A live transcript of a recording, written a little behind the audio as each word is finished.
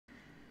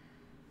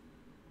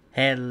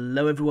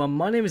Hello everyone,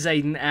 my name is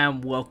Aidan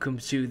and welcome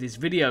to this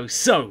video.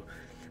 So,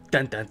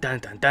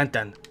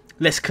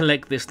 let's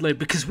collect this loot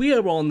because we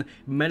are on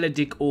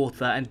Melodic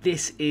Author and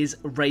this is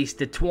Race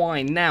to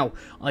Twine. Now,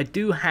 I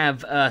do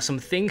have some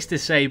things to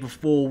say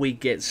before we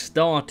get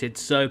started.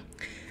 So,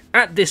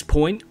 at this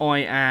point, I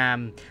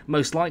am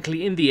most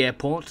likely in the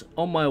airport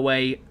on my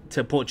way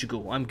to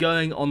Portugal. I'm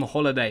going on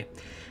holiday.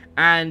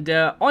 And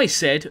I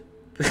said,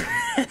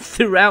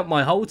 throughout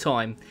my whole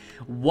time,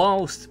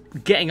 whilst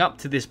getting up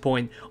to this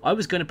point, I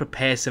was going to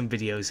prepare some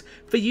videos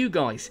for you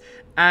guys.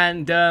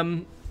 And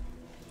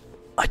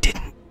I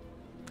didn't.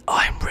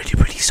 I'm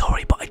really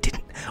sorry, but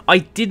I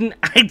didn't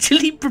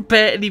actually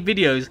prepare any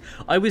videos.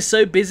 I was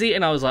so busy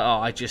and I was like, oh,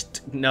 I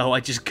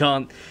just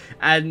can't.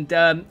 And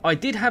I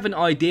did have an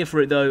idea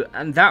for it though,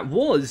 and that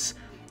was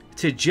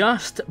to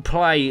just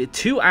play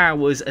 2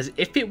 hours as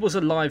if it was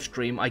a live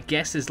stream, I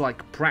guess, is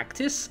like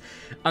practice.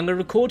 I'm going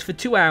to record for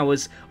 2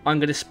 hours. I'm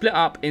going to split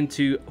up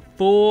into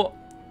four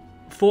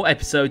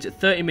episodes at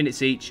 30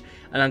 minutes each,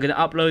 and I'm going to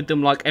upload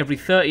them like every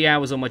 30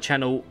 hours on my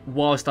channel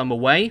whilst I'm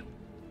away.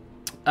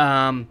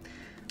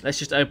 Let's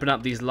just open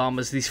up these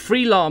llamas, these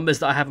free llamas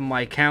that I have on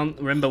my account.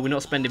 Remember, we're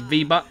not spending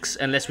V-Bucks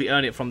unless we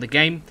earn it from the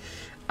game.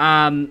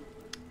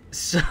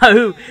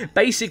 So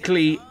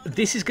basically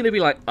this is going to be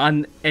like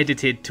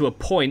unedited to a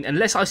point,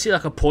 unless I see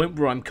like a point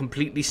where I'm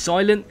completely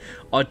silent.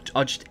 I'll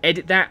just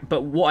edit that.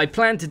 But what I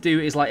plan to do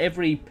is like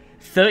every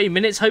 30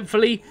 minutes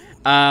hopefully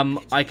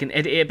I can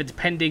edit it, but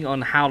depending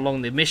on how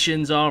long the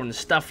missions are and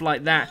stuff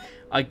like that,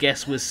 I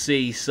guess we'll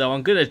see. So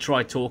I'm gonna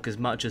try talk as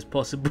much as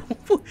possible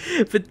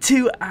for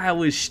 2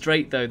 hours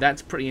straight though.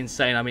 That's pretty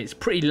insane. I mean, it's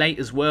pretty late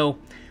as well.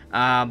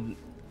 I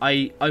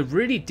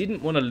really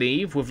didn't want to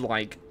leave with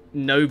like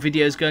no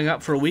videos going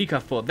up for a week. I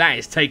thought that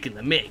is taking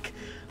the mick.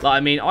 Like, I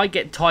mean, I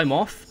get time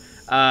off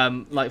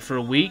like for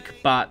a week,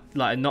 but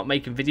like not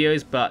making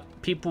videos. But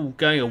people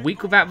going a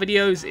week without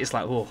videos, it's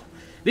like, oh.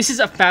 This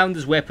is a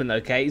founder's weapon,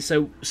 okay?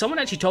 So someone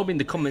actually told me in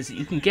the comments that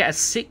you can get a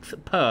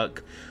 6th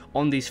perk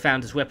on these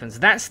founders weapons.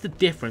 That's the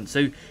difference.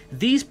 So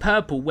these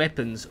purple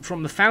weapons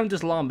from the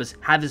founders llamas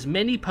have as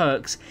many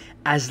perks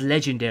as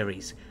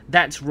legendaries.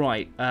 That's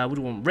right. What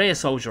do we want? Rare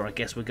soldier, I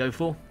guess we'll go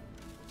for.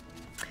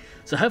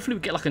 So hopefully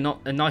we get like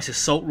a nice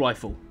assault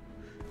rifle.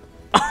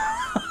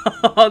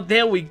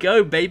 There we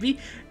go, baby.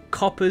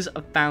 Copper's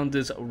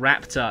Founders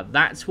Raptor.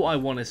 That's what I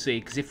want to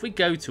see, because if we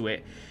go to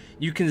it,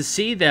 you can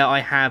see there I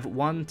have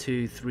 1,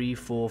 2, 3,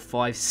 4,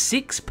 5,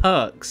 6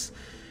 perks.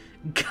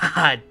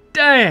 God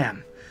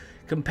damn!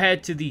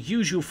 Compared to the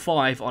usual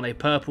 5 on a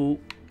purple,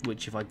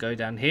 which if I go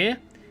down here,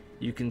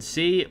 you can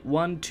see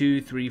 1,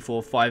 2, 3,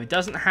 4, 5. It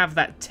doesn't have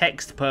that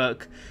text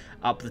perk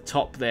up the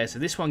top there. So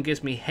this one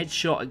gives me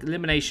headshot,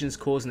 eliminations,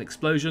 cause an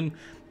explosion.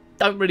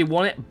 Don't really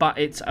want it, but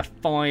it's a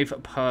 5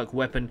 perk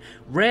weapon.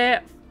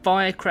 Rare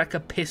firecracker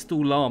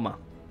pistol llama.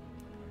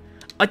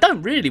 I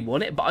don't really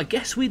want it, but I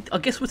guess we'll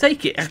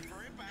take it.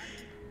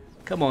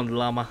 Come on,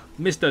 llama,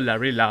 Mr.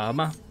 Larry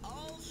Llama.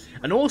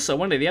 And also,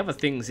 one of the other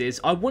things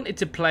is I wanted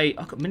to play.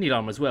 I've got mini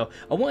llama as well.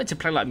 I wanted to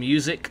play like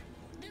music.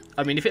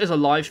 I mean, if it was a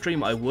live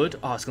stream, I would.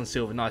 Oh, it's gonna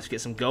silver, nice.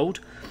 Get some gold.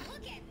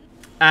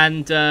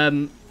 And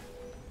I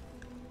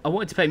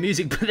wanted to play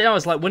music, but then I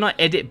was like, when I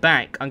edit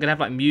back, I'm gonna have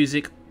like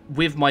music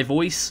with my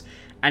voice,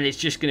 and it's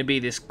just gonna be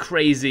this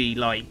crazy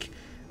like,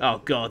 oh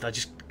god, I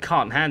just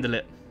can't handle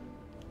it.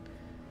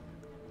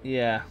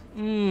 Yeah.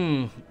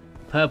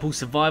 Purple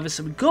survivor.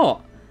 So we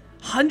got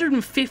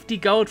 150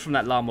 gold from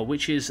that llama,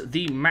 which is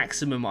the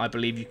maximum I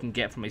believe you can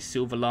get from a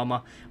silver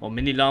llama, or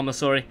mini llama,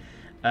 sorry.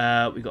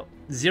 We got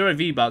 0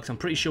 V-Bucks. I'm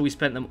pretty sure we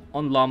spent them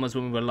on llamas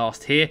when we were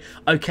last here.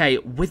 Okay,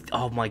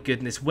 oh my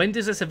goodness, when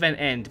does this event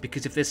end?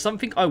 Because if there's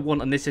something I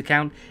want on this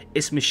account,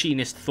 it's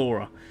Machinist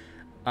Thora.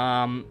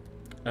 I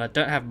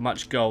don't have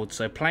much gold,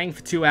 so playing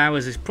for 2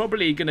 hours is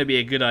probably going to be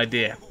a good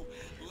idea.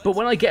 But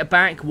when I get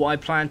back, what I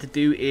plan to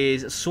do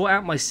is sort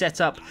out my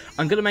setup.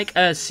 I'm going to make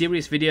a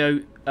serious video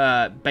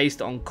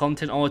based on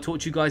content. I want to talk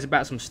to you guys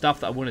about some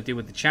stuff that I want to do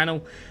with the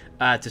channel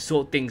to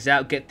sort things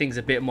out, get things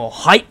a bit more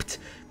hyped,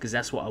 because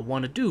that's what I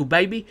want to do,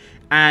 baby.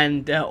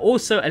 And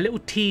also a little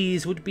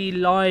tease would be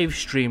live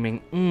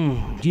streaming.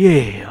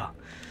 Yeah.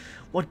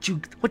 What you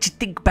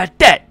think about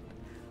that?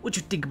 What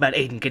you think about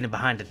Aidan getting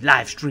behind a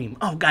live stream?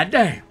 Oh,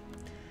 goddamn.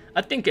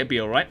 I think it'd be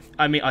alright.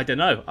 I mean, I don't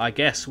know. I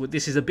guess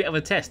this is a bit of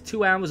a test.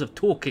 2 hours of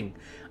talking.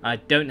 I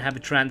don't have a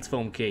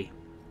transform key.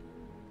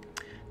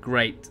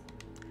 Great.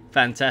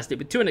 Fantastic.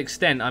 But to an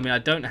extent, I mean, I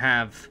don't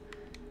have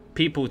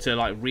people to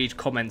like read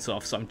comments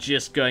off, so I'm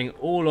just going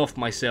all off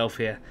myself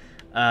here.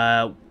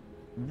 I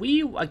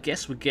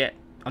guess we get.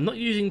 I'm not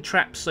using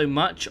traps so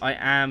much. I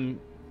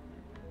am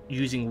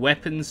using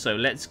weapons, so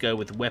let's go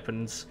with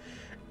weapons.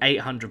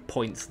 800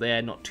 points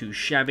there, not too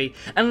shabby.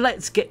 And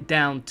let's get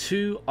down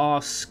to our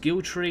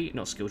skill tree.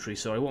 Not skill tree,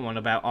 sorry. What am I on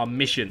about? Our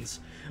missions.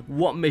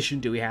 What mission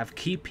do we have?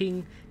 Keep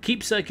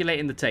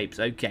circulating the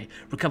tapes. Okay.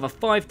 Recover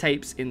 5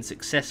 tapes in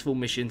successful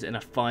missions in a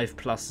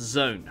 5+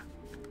 zone.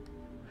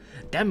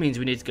 That means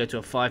we need to go to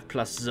a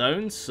 5+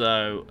 zone.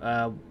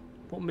 So,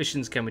 what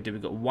missions can we do?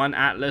 We've got 1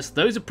 Atlas.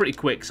 Those are pretty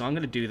quick, so I'm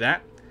going to do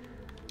that.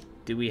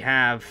 do we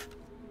have?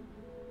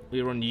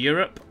 We're on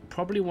Europe.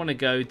 Probably want to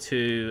go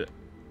to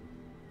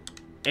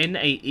NA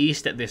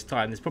East at this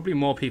time. There's probably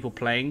more people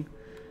playing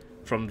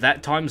from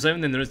that time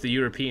zone than there is the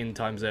European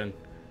time zone.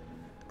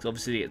 Because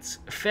obviously it's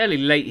fairly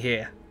late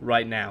here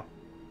right now.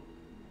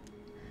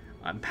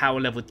 I'm power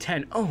level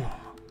 10. Oh!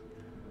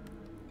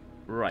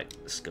 Right,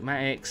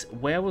 schematics.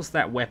 Where was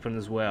that weapon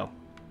as well?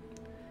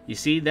 You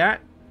see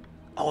that?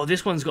 Oh,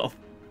 this one's got a...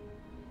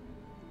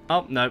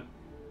 Oh, no.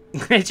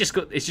 it's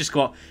just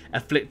got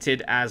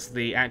afflicted as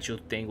the actual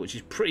thing, which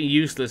is pretty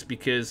useless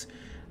because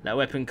that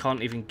weapon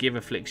can't even give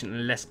affliction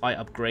unless I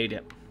upgrade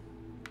it.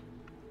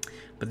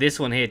 But this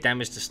one here,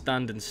 damage to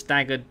stunned and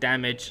staggered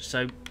damage.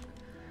 So,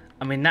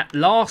 I mean, that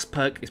last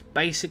perk is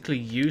basically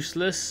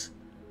useless.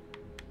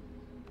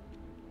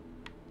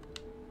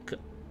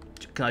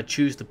 Can I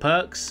choose the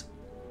perks?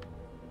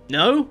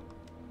 No?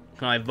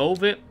 Can I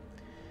evolve it?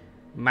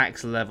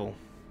 Max level.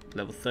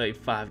 Level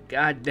 35.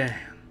 God damn.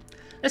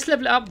 Let's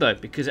level it up though,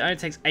 because it only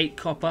takes 8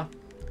 copper.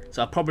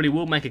 So I probably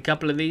will make a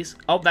couple of these.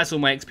 Oh, that's all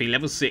my XP.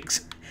 Level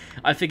 6.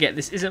 I forget,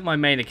 this isn't my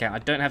main account. I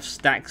don't have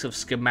stacks of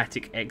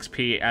schematic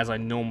XP as I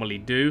normally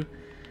do.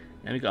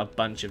 And we've got a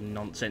bunch of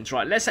nonsense.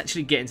 Right, let's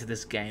actually get into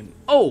this game.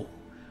 Oh,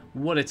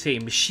 what a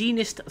team.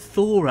 Machinist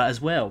Thora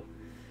as well.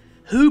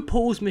 Who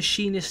pulls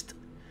Machinist...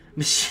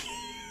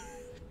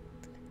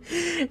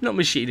 Not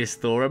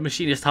Machinist Thora,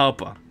 Machinist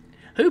Harper.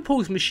 Who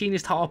pulls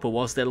Machinist Harper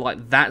whilst they're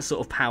like that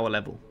sort of power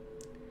level?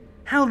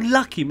 How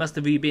lucky must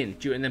have you been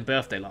during them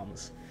birthday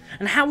llamas?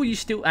 And how are you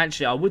still...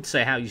 Actually, I would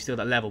say how you still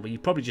that level, but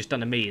you've probably just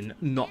done a me and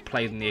not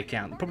played on the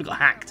account. You probably got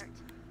hacked.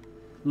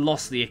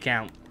 Lost the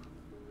account.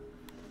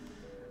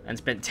 And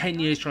spent 10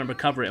 years trying to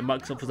recover it, and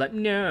Microsoft was like,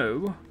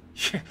 no,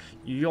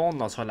 you're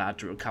not allowed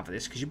to recover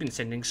this because you've been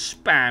sending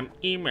spam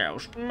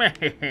emails.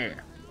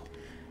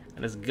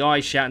 And there's a guy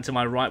shouting to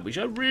my right, which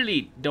I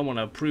really don't want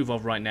to approve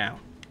of right now.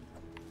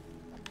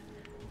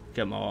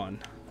 Come on.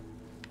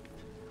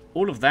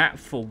 All of that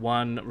for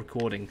one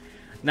recording.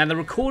 Now, the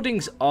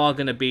recordings are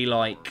going to be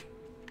like...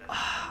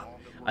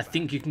 I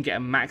think you can get a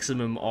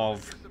maximum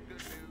of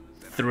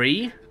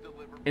 3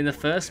 in the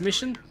first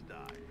mission.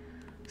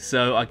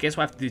 So, I guess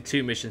we'll have to do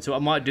 2 missions. So, what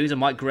I might do is I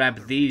might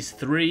grab these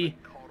 3,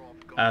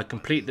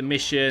 complete the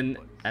mission,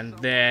 and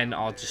then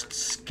I'll just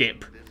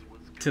skip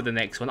to the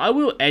next one. I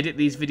will edit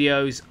these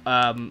videos,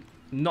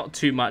 not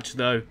too much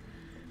though,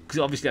 because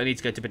obviously I need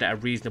to go to bed at a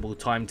reasonable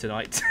time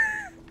tonight.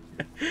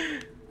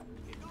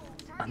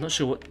 I'm not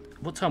sure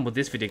what time will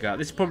this video go out.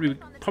 This will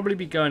probably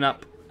be going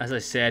up, as I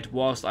said,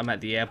 whilst I'm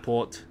at the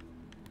airport.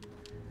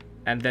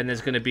 And then there's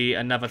going to be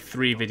another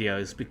 3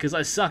 videos, because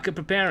I suck at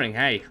preparing.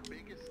 Hey,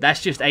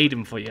 that's just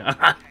Aidan for you.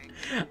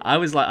 I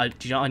was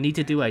like, you know, I need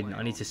to do Aidan.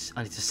 I need to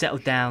settle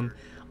down.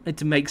 I need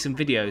to make some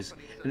videos.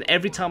 And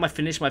every time I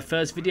finished my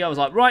first video, I was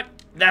like, right,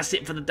 that's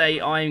it for the day.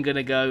 I am going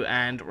to go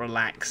and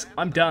relax.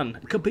 I'm done.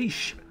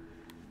 Capiche.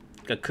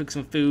 Go cook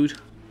some food.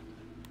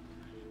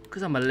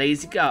 Because I'm a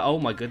lazy guy. Oh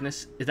my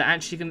goodness. Is that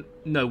actually going to...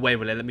 No way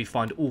will it let me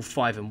find all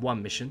 5 in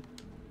one mission.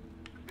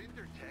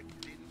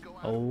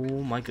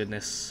 Oh my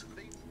goodness.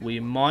 We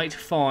might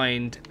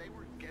find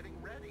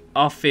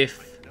our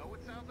 5th.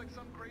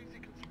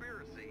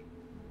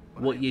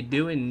 What you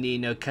doing,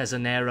 Nino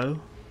Casanero?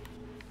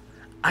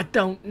 I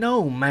don't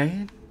know,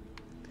 man.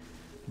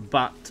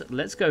 But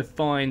let's go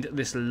find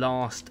this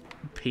last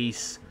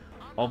piece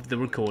of the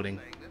recording.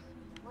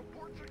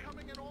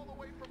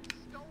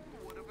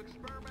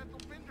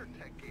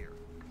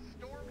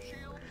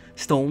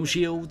 Storm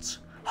shields,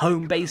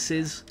 home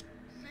bases.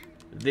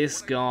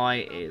 This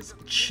guy is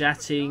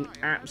chatting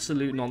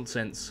absolute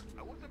nonsense.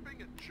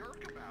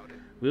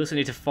 We also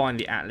need to find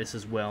the Atlas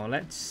as well.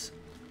 Let's...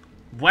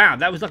 Wow,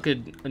 that was like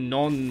a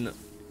non...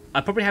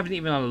 I probably haven't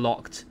even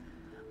unlocked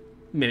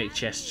Mimic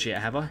chest yet,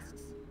 have I?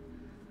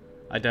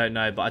 I don't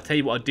know, but I tell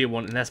you what I do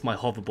want, and that's my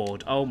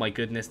hoverboard. Oh my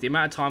goodness, the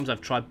amount of times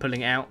I've tried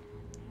pulling out.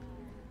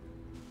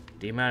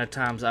 The amount of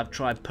times I've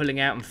tried pulling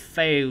out and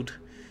failed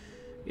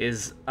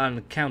is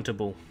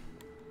uncountable.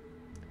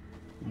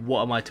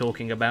 What am I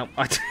talking about?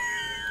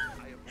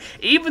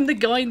 Even the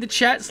guy in the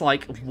chat's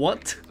like,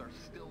 what?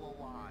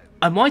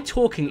 Am I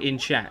talking in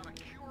chat?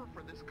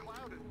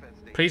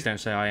 Please don't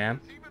say I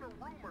am.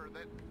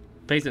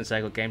 Please don't say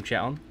I got game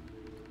chat on.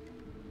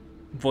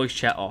 Voice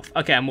chat off.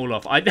 Okay, I'm all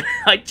off. I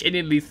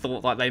genuinely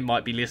thought like they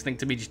might be listening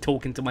to me just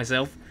talking to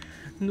myself.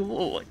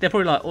 No, they're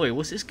probably like, oi,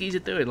 what's this geezer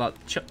doing? Like,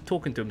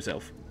 talking to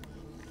himself.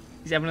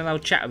 He's having a little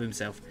chat with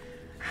himself.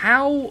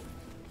 How,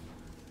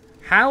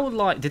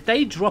 like, did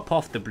they drop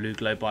off the blue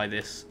glow by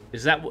this?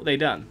 Is that what they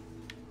done?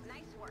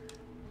 Nice work.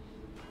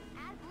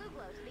 Add blue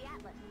glow to the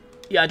Atlas.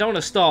 Yeah, I don't want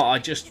to start. I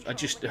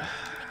just,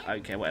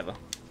 okay, whatever.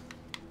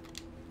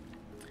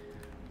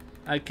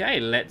 Okay,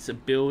 let's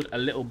build a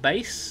little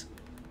base.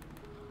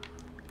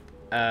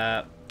 Okay,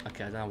 I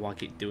don't know why I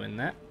keep doing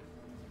that.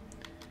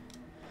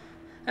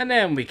 And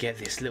then we get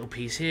this little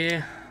piece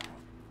here.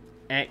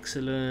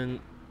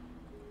 Excellent.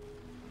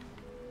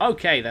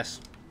 Okay,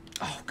 that's...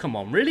 Oh, come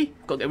on, really?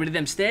 Got to get rid of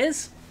them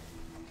stairs?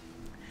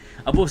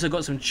 I've also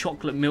got some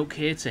chocolate milk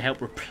here to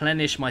help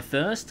replenish my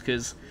thirst,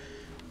 because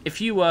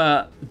if you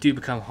do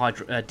become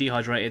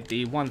dehydrated,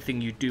 the one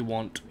thing you do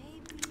want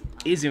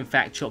is in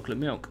fact chocolate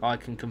milk. I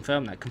can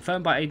confirm that.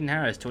 Confirmed by Aidan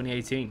Harris,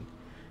 2018.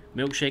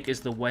 Milkshake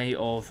is the way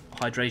of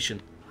hydration.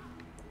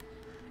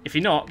 If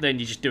you're not, then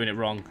you're just doing it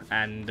wrong.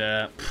 And,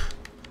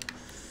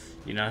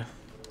 you know,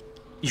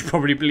 you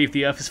probably believe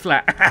the earth is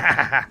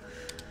flat.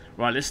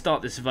 Right, let's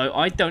start this vote.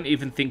 I don't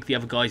even think the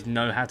other guys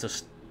know how to...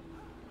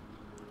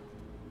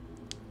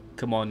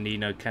 Come on,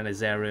 Nino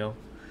Canizario.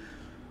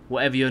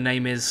 Whatever your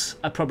name is,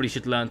 I probably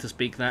should learn to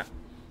speak that.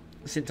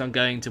 Since I'm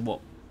going to, what,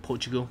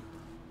 Portugal?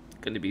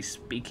 Going to be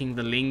speaking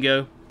the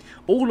lingo.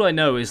 All I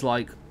know is,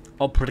 like,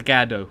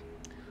 obrigado.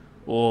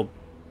 Or,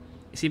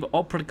 it's either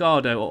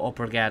obrigado or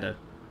obrigado.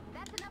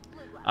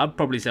 I'd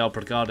probably say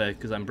obrigado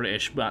because I'm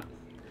British, but...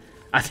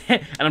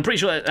 and I'm pretty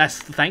sure that's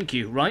thank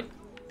you, right?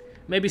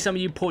 Maybe some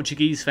of you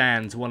Portuguese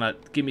fans want to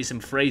give me some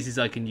phrases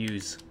I can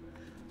use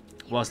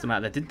whilst I'm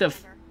out there. Did the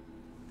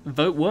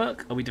vote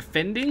work? Are we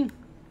defending?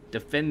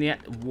 Defend the...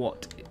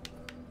 What?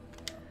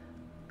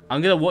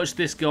 I'm going to watch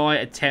this guy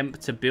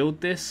attempt to build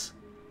this.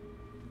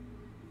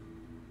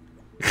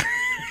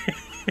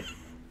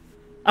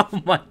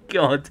 Oh my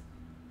god.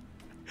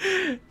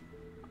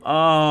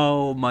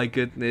 Oh my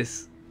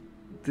goodness.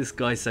 This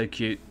guy's so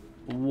cute.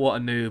 What a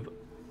noob.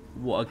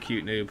 What a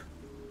cute noob.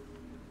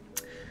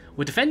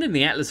 We're defending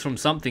the Atlas from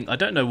something. I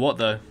don't know what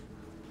though.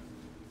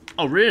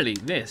 Oh really?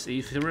 This? Are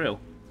you for real?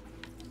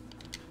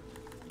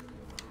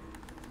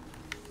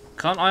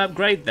 Can't I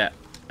upgrade that?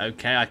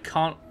 Okay, I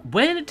can't.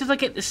 Where did I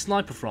get this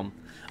sniper from?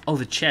 Oh,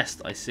 the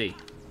chest, I see.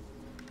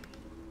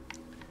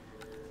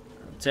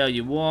 I'll tell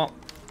you what.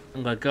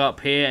 I'm going to go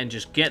up here and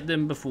just get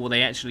them before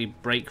they actually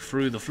break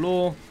through the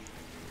floor.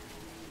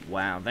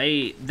 Wow,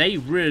 they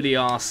really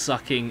are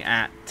sucking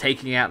at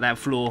taking out that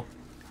floor.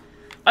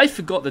 I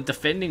forgot the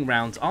defending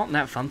rounds aren't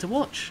that fun to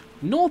watch.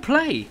 Nor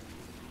play.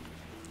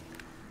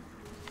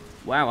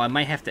 Wow, I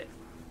may have to...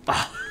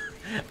 Oh,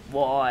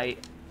 why?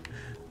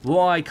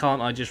 Why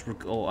can't I just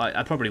record?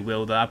 I probably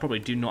will though. I probably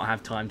do not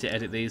have time to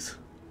edit these.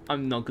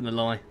 I'm not gonna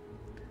lie.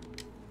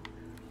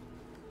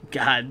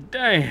 God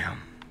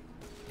damn.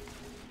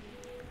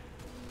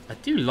 I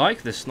do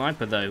like the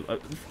sniper though.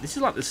 This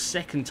is like the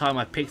second time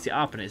I picked it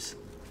up and it's...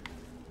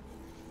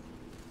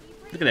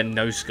 Look at their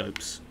no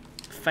scopes.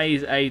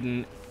 Phase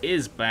Aidan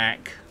is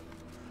back.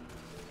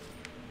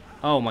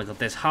 Oh my god,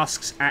 there's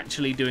husks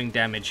actually doing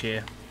damage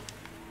here.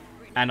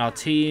 And our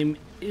team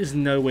is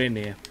nowhere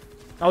near.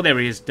 Oh, there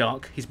he is,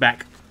 Dark. He's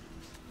back.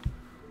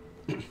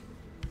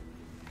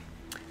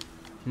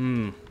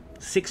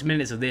 6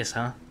 minutes of this,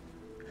 huh?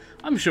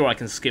 I'm sure I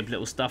can skip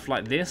little stuff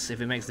like this if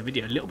it makes the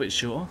video a little bit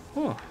shorter.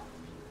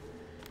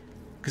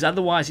 Because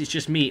otherwise it's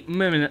just me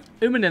umming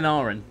and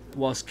ahhing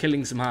whilst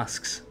killing some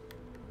husks.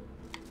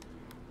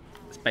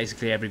 It's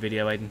basically every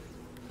video, Aidan.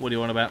 What do you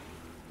want about?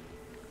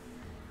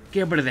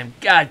 Get rid of them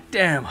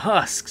goddamn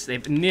husks.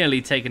 They've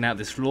nearly taken out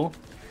this floor.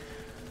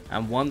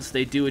 And once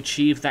they do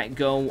achieve that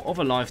goal of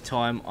a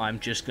lifetime, I'm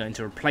just going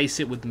to replace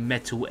it with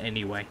metal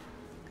anyway.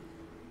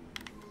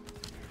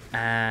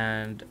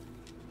 And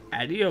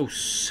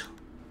adios.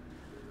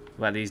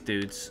 What about these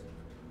dudes?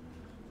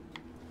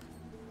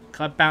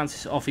 Can I bounce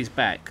this off his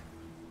back?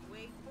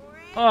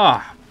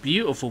 Ah,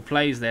 beautiful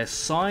plays there.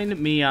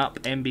 Sign me up,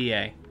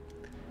 NBA.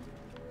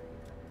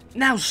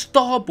 Now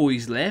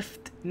Starboy's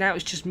left. Now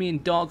it's just me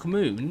and Dark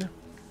Moon.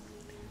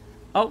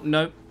 Oh,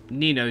 no.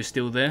 Nino's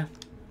still there.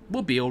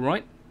 We'll be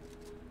alright.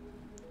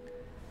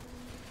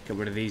 Get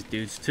rid of these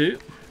dudes too.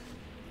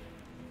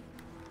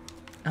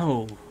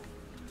 Oh.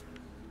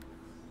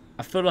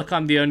 I feel like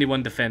I'm the only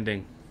one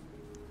defending.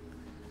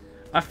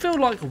 I feel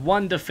like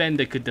one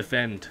defender could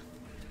defend.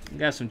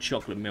 Get some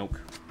chocolate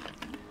milk.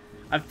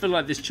 I feel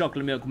like this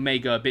chocolate milk may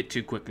go a bit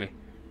too quickly.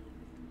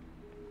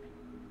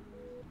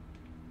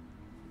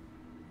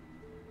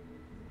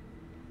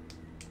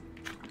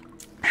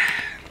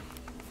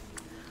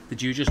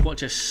 Did you just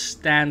watch a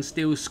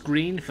standstill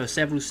screen for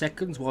several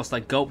seconds whilst I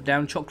gulped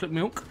down chocolate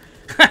milk?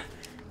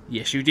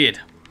 Yes, you did.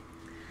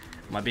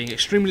 Am I being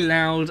extremely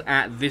loud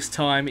at this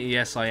time?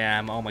 Yes, I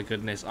am. Oh my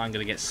goodness, I'm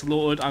going to get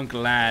slaughtered. I'm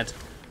glad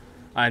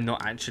I'm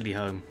not actually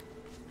home.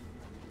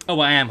 Oh,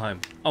 I am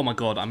home. Oh my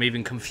god, I'm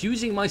even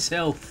confusing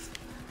myself.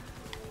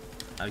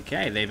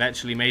 Okay, they've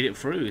actually made it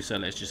through, so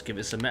let's just give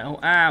it some metal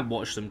and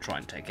watch them try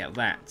and take out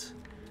that.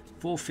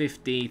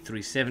 450,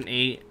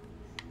 370.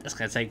 That's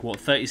going to take, what,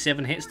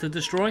 37 hits to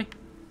destroy?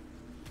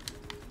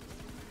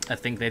 I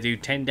think they do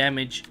 10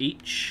 damage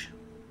each.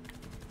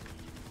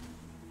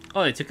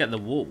 Oh, they took out the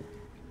wall.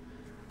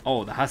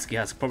 Oh, the Husky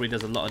Husk probably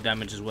does a lot of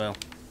damage as well.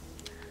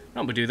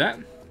 Not gonna do that.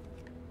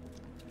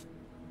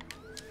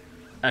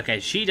 Okay,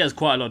 she does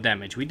quite a lot of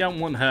damage. We don't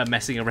want her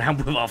messing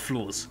around with our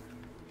floors.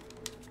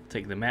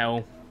 Take the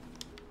metal.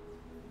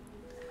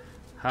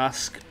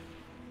 Husk.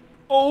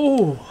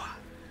 Oh!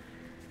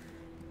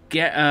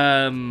 Get,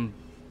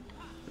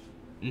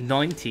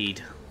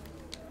 90'd.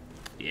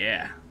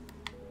 Yeah.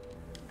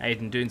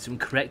 Aidan doing some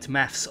correct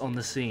maths on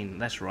the scene.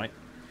 That's right.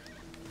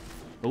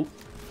 Oh.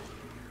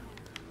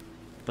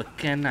 But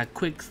can I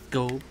quick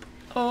scope?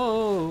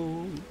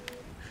 Oh.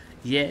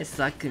 Yes,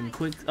 I can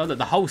quick... Oh, look,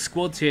 the whole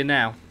squad's here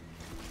now.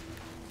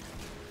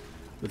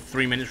 With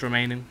 3 minutes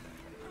remaining.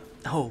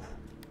 Oh.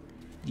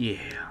 Yeah.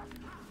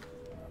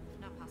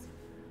 Not possible.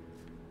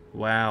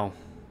 Wow.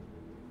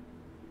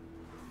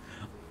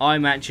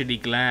 I'm actually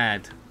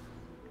glad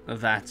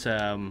that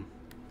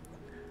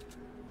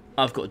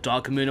I've got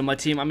Dark Moon on my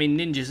team. I mean,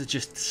 ninjas are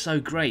just so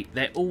great.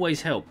 They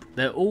always help.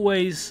 They're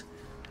always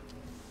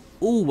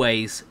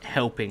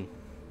helping.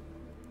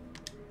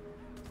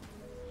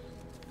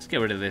 Let's get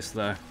rid of this,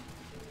 though.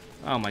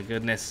 Oh my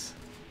goodness.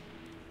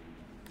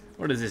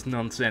 What is this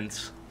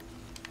nonsense?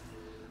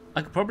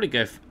 I could probably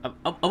go...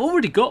 I've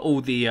already got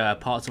all the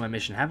parts of my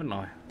mission, haven't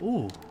I?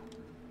 Ooh.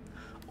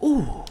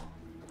 Ooh.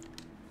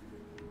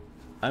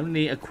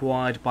 Only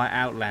acquired by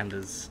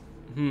Outlanders.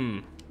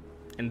 In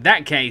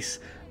that case,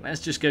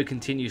 let's just go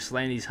continue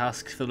slaying these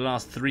husks for the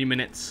last 3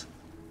 minutes.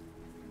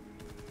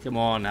 Come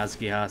on,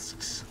 husky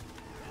husks.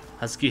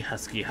 Husky,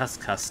 husky,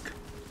 husk, husk.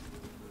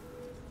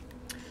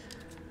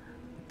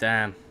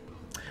 Damn.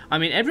 I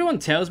mean, everyone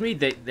tells me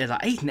they're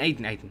like,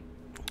 Aidan,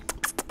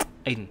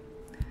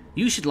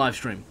 you should live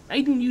stream.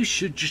 Aidan, you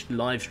should just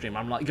live stream.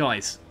 I'm like,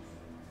 guys,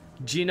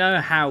 do you know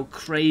how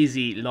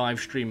crazy live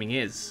streaming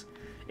is?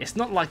 It's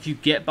not like you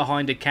get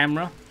behind a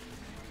camera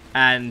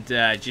and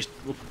just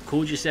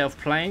record yourself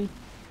playing.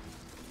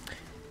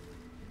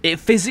 It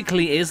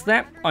physically is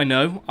that. I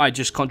know, I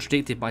just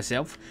contradicted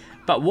myself.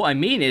 But what I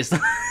mean is,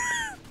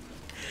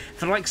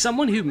 for like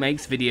someone who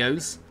makes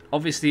videos,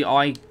 obviously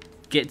I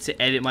get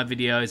to edit my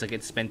videos, I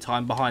get to spend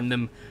time behind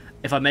them.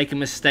 If I make a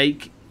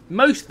mistake,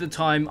 most of the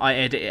time I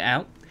edit it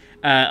out.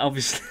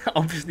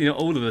 Obviously not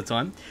all of the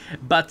time,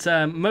 but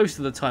most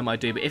of the time I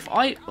do. But if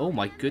I, oh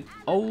my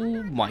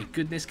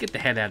goodness, get the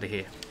hell out of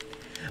here.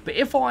 But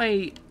if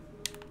I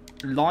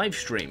live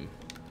stream,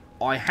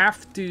 I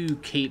have to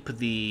keep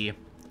the,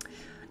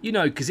 you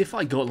know, because if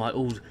I got like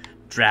all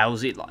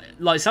drowsy,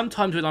 like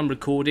sometimes when I'm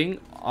recording,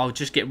 I'll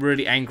just get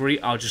really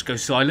angry. I'll just go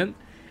silent,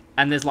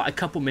 and there's like a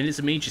couple minutes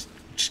of me just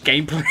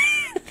gameplay.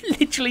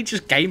 Literally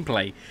just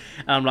gameplay,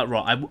 and I'm like,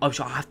 right,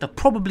 I have to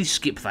probably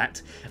skip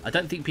that. I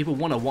don't think people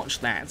want to watch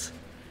that.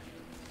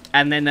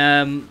 And then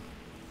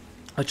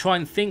I try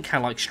and think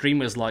how like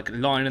streamers like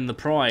Lion and the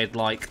Pride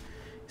like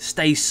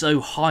stay so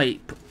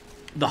hype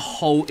the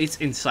whole, it's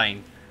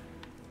insane.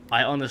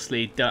 I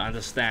honestly don't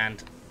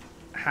understand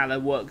how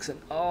that works. And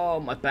oh,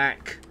 my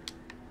back,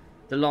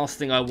 the last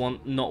thing I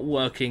want not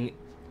working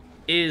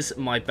is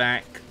my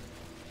back.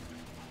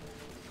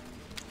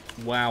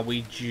 Wow,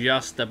 we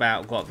just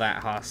about got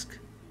that husk.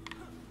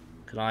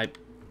 Can I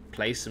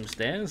place some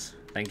stairs?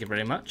 Thank you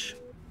very much.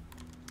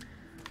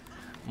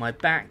 My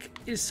back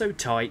is so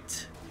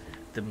tight.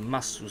 The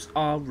muscles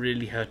are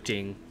really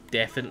hurting.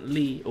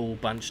 Definitely all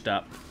bunched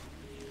up.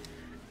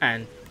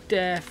 And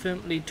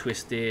definitely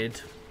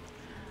twisted.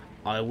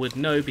 I would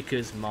know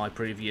because my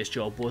previous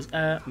job was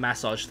a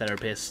massage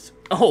therapist.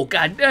 Oh,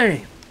 god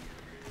dang!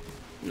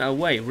 No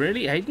way,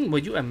 really, Aidan? Were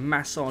you a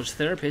massage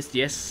therapist?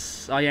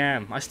 Yes, I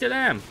am. I still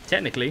am,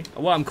 technically.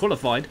 Well, I'm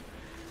qualified.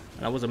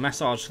 And I was a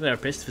massage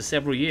therapist for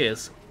several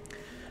years.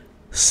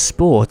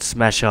 Sports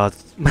massage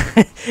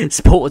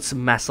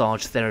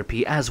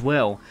therapy as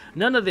well.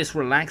 None of this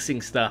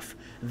relaxing stuff,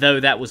 though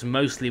that was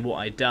mostly what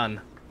I'd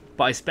done.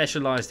 But I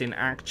specialised in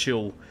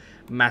actual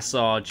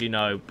massage, you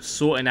know,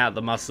 sorting out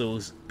the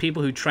muscles.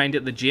 People who trained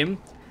at the gym,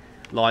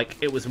 like,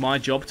 it was my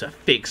job to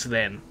fix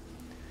them.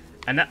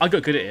 And I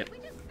got good at it.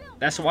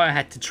 That's why I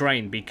had to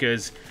train,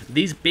 because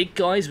these big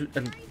guys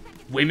and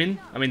women,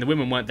 I mean the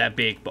women weren't that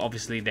big, but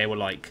obviously they were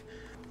like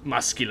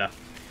muscular.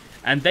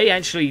 And they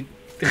actually,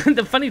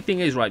 the funny thing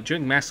is, right,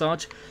 during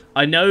massage,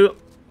 I know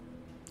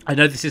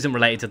this isn't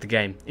related to the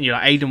game. And you're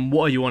like, Aidan,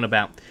 what are you on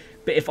about?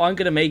 But if I'm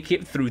going to make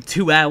it through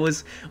 2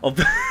 hours of,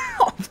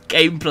 of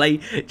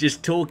gameplay,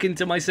 just talking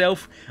to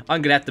myself,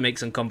 I'm going to have to make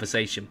some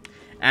conversation.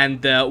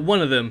 And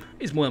one of them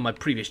is one of my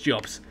previous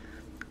jobs.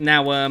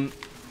 Now,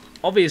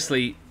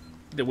 obviously,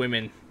 the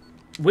women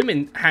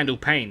handle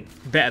pain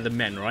better than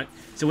men, right?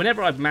 So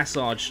whenever I've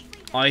massaged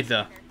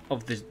either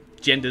of the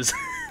genders,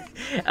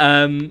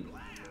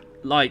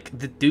 like,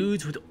 the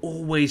dudes would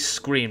always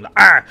scream, like,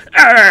 ah,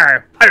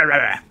 ah, ah,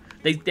 ah.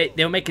 They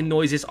were making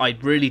noises I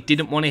really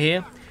didn't want to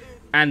hear.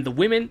 And the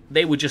women,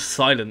 they were just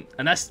silent.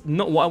 And that's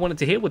not what I wanted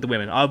to hear with the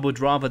women. I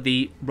would rather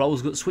the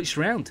roles got switched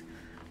around.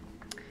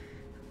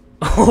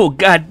 Oh,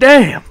 god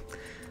damn!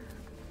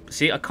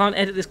 See, I can't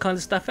edit this kind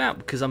of stuff out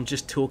because I'm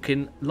just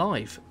talking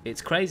live.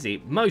 It's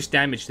crazy. Most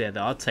damage there,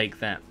 though. I'll take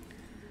that.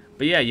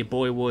 But yeah, your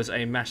boy was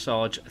a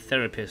massage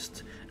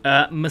therapist.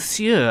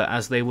 Monsieur,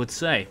 as they would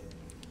say.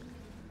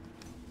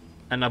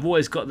 And I've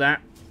always got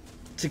that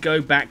to go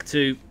back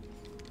to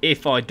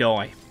if I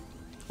die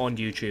on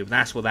YouTube.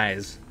 That's what that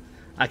is.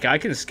 Okay, I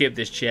can skip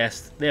this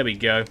chest. There we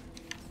go.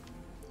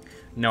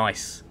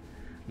 Nice.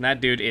 And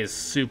that dude is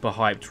super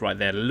hyped right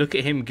there. Look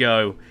at him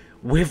go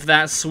with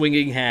that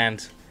swinging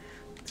hand.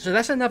 So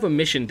that's another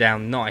mission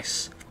down.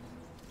 Nice.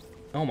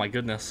 Oh my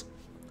goodness.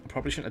 I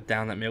probably shouldn't have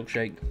downed that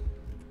milkshake.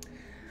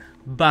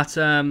 But,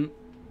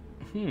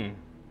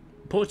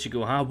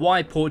 Portugal, huh?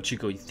 Why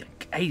Portugal, you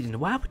think? Aidan,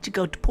 why would you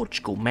go to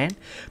Portugal, man?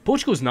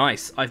 Portugal's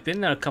nice. I've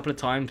been there a couple of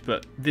times,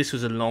 but this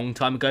was a long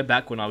time ago,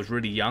 back when I was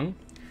really young.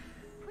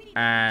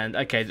 And,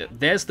 okay,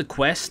 there's the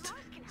quest.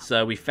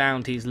 So we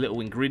found his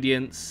little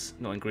ingredients.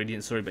 Not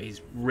ingredients, sorry, but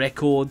his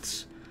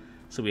records.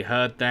 So we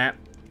heard that.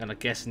 And I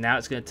guess now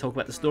it's going to talk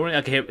about the story.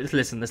 Okay, here, let's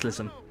listen, let's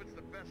listen.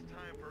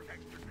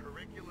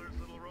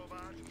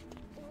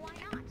 Why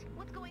not?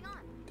 What's going on?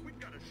 We've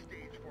got a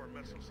stage 4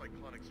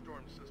 mesocyclonic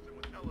storm system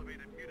with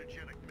elevated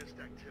mutagenic mist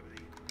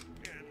activity.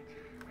 And,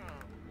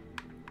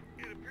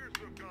 it appears to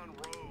have gone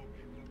rogue.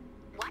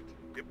 What?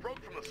 It broke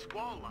from the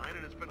squall line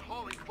and has been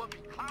hauling fluffy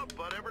cloud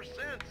bud ever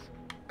since.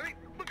 Hey,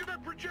 look at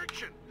that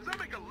projection. Does that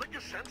make a lick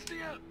of sense to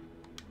you?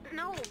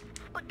 No.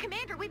 But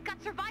Commander, we've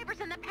got survivors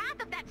in the path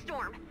of that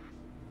storm.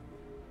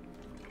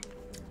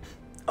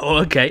 Oh,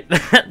 okay.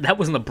 That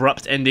was an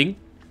abrupt ending.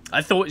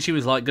 I thought she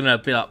was like gonna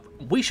be like,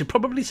 we should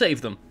probably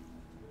save them.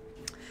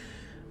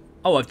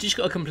 Oh, I've just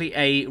got to complete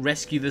a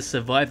rescue the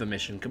survivor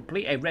mission.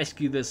 Complete a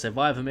rescue the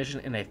survivor mission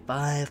in a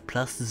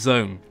 5+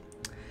 zone.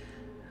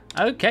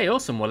 Okay,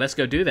 awesome. Well, let's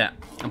go do that.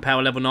 I'm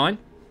power level 9.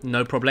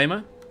 No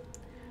problemo.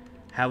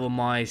 How are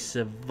my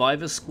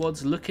survivor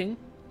squads looking?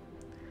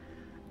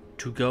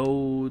 2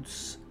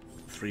 golds,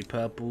 3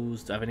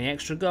 purples. Do I have any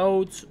extra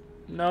golds?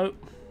 No.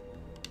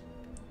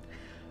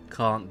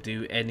 Can't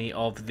do any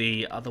of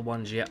the other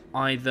ones yet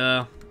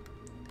either.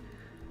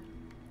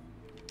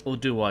 Or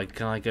do I?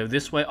 Can I go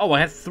this way? Oh,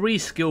 I have 3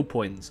 skill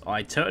points.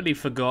 I totally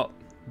forgot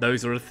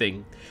those are a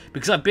thing.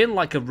 Because I've been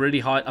like a really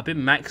high... I've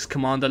been max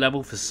commander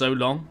level for so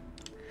long.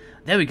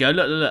 There we go.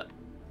 Look, look, look.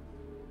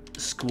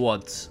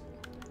 Squads.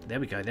 There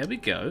we go. There we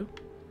go.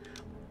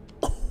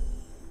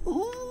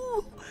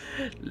 Ooh.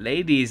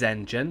 Ladies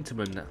and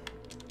gentlemen.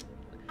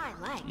 I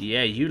like.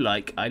 Yeah, you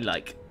like. I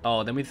like.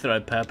 Oh, then we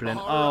throw purple in.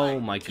 Oh,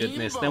 my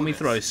goodness. Then we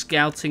throw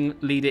scouting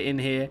leader in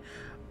here.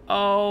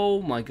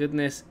 Oh, my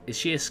goodness. Is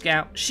she a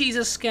scout? She's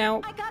a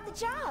scout. I got the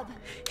job.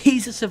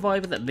 He's a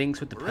survivor that links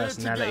with the We're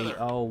personality. together.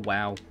 Oh,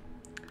 wow.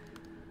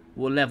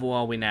 What level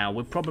are we now?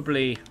 We're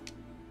probably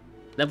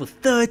level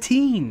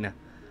 13.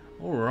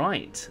 All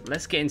right.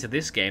 Let's get into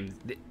this game.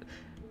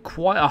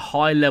 Quite a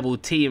high level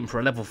team for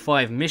a level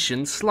 5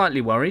 mission.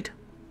 Slightly worried.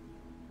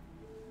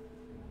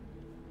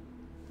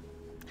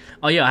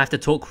 Oh yeah, I have to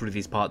talk through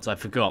these parts. I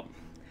forgot.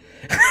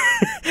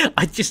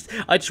 I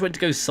just went to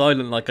go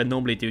silent like I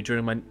normally do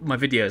during my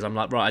videos. I'm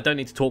like, right, I don't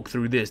need to talk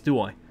through this, do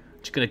I?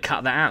 Just gonna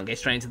cut that out and get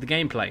straight into the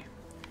gameplay.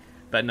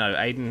 But no,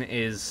 Aidan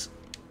is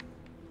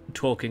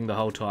talking the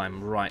whole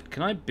time. Right,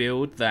 can I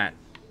build that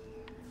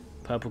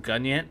purple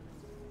gun yet?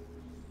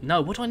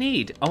 No, what do I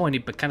need? Oh, I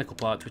need mechanical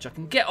parts, which I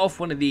can get off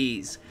one of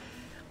these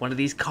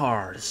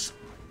cars.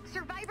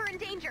 Survivor in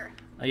danger.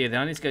 Oh yeah, then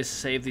I need to go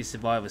save these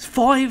survivors.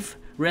 5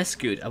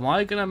 rescued. Am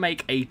I gonna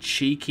make a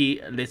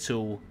cheeky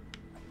little...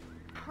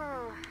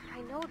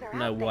 I know they're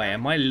No out way. there.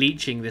 Am I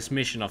leeching this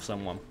mission off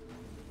someone?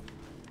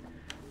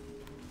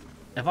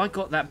 Have I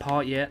got that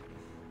part yet?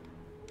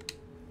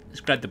 Let's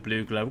grab the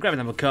blue glow. I'm grabbing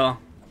another car.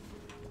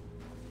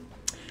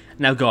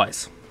 Now,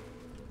 guys,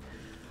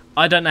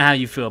 I don't know how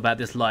you feel about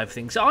this live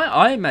thing. So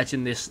I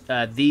imagine this,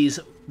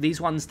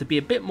 these ones to be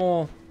a bit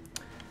more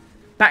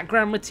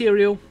background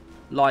material.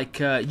 Like,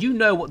 you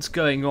know what's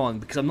going on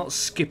because I'm not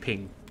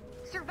skipping.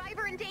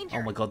 Survivor in danger.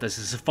 Oh my god, there's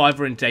a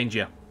survivor in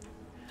danger.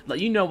 Like,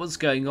 you know what's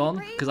going on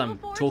because I'm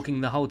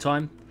talking the whole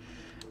time.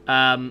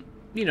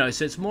 You know,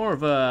 so it's more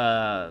of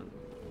a...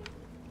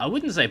 I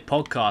wouldn't say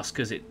podcast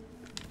because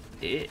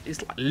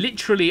it's like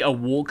literally a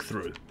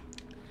walkthrough.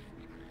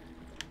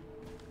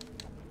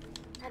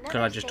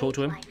 Can I just talk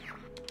to him?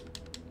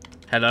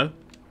 Hello?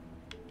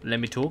 Let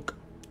me talk.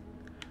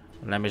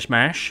 Let me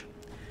smash.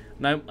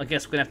 No, I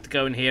guess we're gonna have to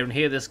go in here and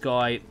hear this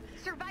guy.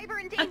 Survivor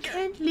in I danger.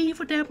 can't leave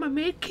without my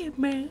medkit,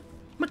 man.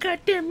 My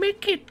goddamn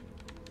medkit.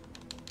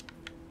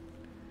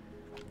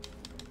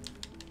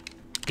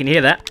 Can you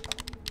hear that?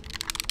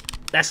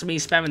 That's me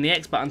spamming the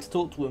X button to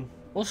talk to him.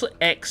 Also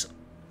X.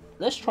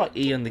 Let's try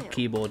E on the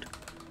keyboard.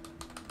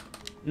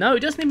 No,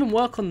 it doesn't even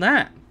work on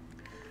that.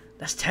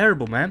 That's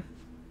terrible, man.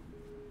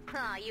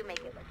 Aw, you make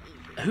it look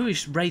easy. Who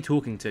is Ray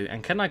talking to?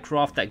 And can I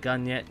craft that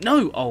gun yet?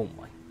 No! Oh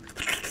my.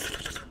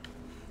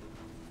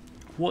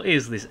 What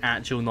is this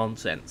actual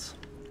nonsense?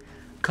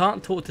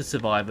 Can't talk to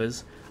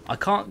survivors. I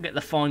can't get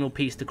the final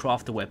piece to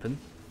craft a weapon.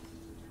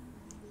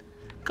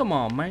 Come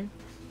on, man.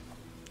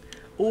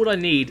 All I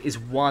need is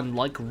one,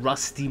 like,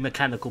 rusty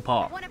mechanical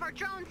part. One of our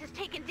drones has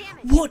taken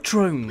damage. What We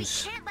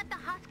drones? can't let the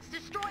husks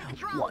destroy the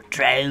drone. What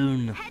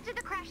drone? Head to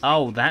the crash site.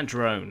 Oh, that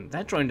drone.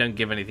 That drone don't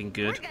give anything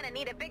good. We're gonna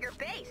need a bigger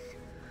base.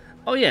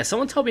 Oh yeah,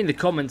 someone told me in the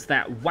comments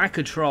that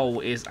Whack-A-Troll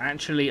is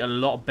actually a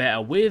lot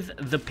better with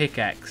the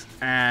pickaxe.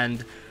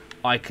 And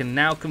I can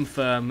now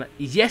confirm,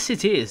 yes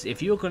it is.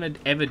 If you're going to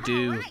ever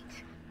do Alright.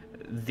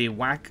 the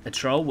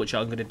Whack-A-Troll, which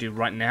I'm going to do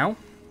right now.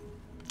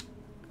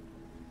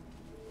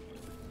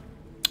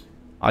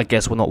 I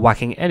guess we're not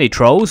whacking any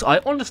trolls. I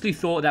honestly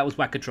thought that was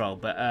Whack-A-Troll,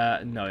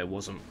 but no it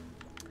wasn't.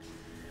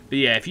 But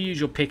yeah, if you use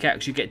your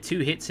pickaxe, you get 2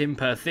 hits in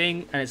per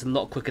thing, and it's a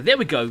lot quicker. There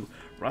we go.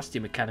 Rusty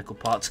mechanical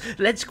parts.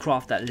 Let's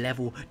craft that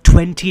level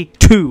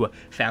 22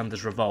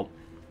 Founders Revolt.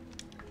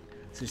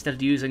 So instead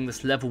of using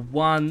this level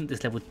 1,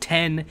 this level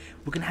 10,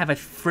 we're going to have a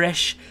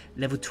fresh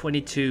level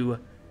 22.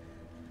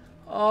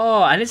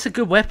 Oh, and it's a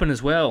good weapon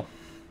as well.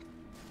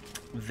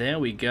 There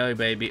we go,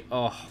 baby.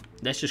 Oh,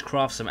 let's just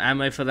craft some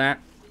ammo for that.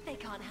 They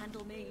can't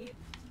handle me.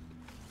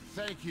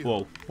 Thank you.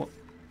 Whoa, what?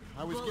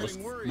 I was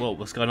getting worried. Whoa,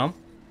 what's going on?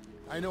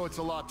 I know it's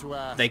a lot to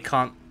ask. They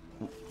can't...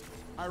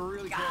 I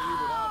really can't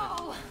live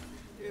without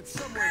it. It's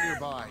somewhere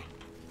nearby.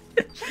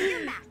 Check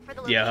your map for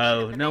the location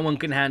Yo, of the no one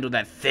can handle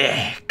that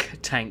thick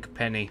tank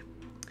penny.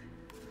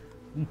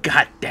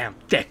 Goddamn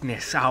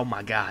thickness, oh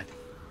my god.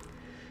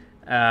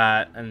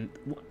 And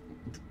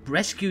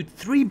rescued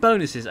 3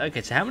 bonuses.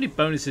 Okay, so how many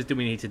bonuses do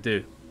we need to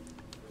do?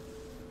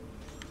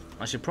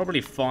 I should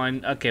probably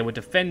find... Okay, we're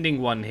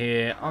defending one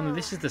here. Oh no,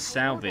 this is the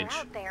salvage.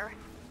 Out there.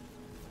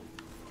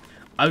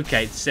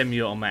 Okay, it's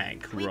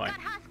semi-automatic. We've Right. got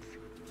husks.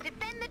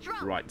 Defend the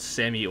drone. Right,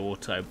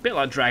 semi-auto. Bit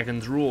like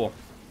Dragon's Roar.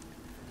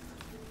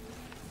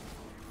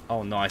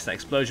 Oh nice, that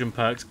explosion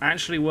perk's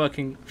actually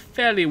working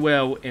fairly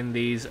well in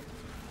these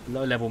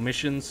low-level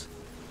missions.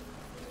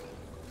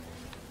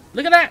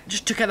 Look at that!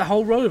 Just took out the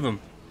whole row of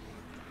them.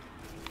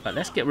 Right,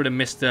 let's get rid of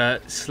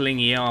Mr.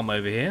 Slingy Arm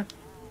over here.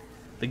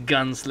 The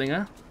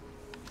gunslinger.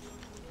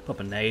 Pop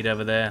a nade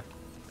over there.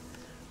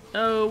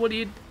 Oh, what are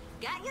you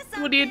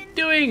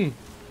doing?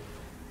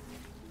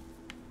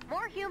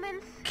 More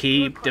humans.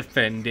 Keep more corpses.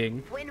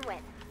 defending. Win-win.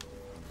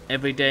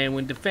 Every day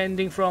when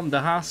defending from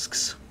the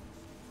husks.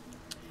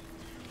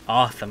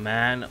 Arthur,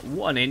 man.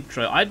 What an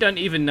intro. I don't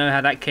even know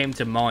how that came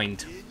to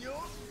mind.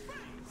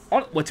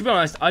 Well, to be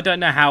honest, I don't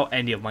know how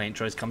any of my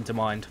intros come to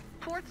mind.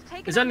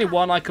 There's only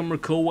one I can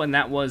recall, and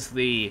that was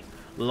the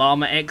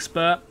llama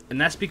expert,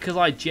 and that's because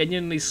I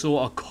genuinely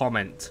saw a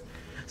comment.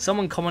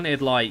 Someone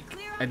commented like,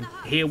 and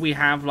here we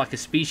have like a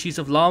species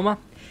of llama.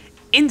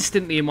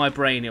 Instantly in my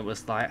brain it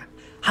was like,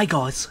 hi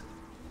guys,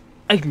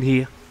 Aidan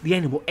here, the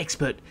animal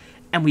expert,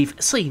 and we've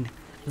seen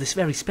this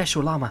very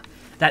special llama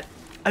that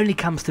only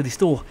comes to the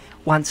store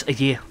once a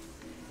year.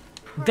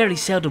 Very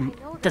seldom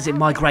does it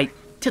migrate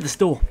to the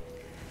store,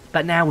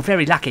 but now we're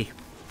very lucky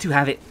to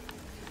have it.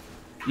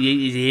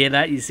 You hear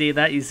that? You see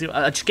that? You see?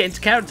 I just get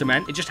into character,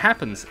 man. It just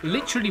happens.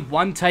 Literally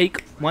one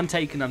take,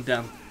 and I'm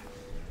done.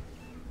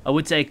 I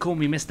would say call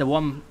me Mr.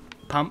 One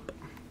Pump.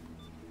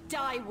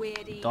 Die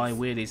weirdies. Die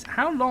weirdies.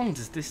 How long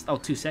does this... Oh,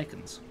 2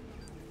 seconds.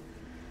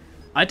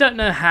 I don't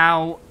know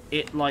how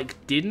it,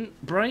 like,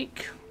 didn't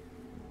break.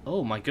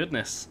 Oh, my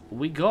goodness.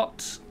 We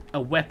got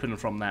a weapon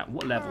from that.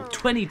 What level?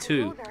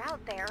 22. They're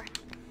out there.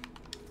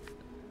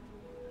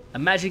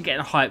 Imagine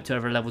getting hyped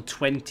over a level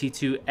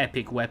 22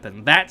 epic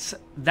weapon. That's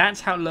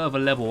how low of a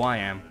level I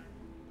am.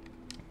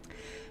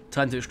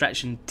 Time to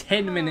extraction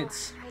 10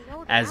 minutes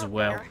as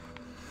well.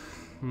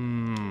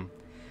 We're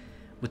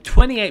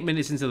 28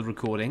 minutes into the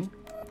recording.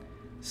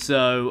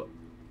 So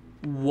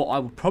what I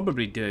would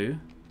probably do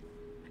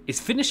is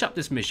finish up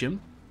this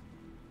mission,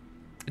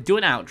 do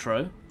an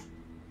outro,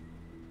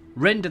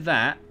 render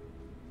that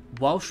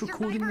whilst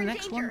recording the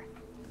next one.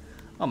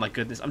 Oh my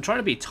goodness, I'm trying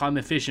to be time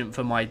efficient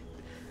for my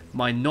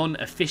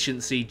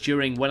non-efficiency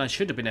during when I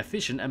should have been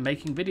efficient and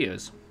making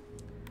videos.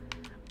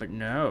 But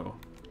no.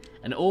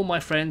 And all my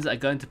friends that are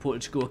going to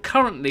Portugal are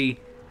currently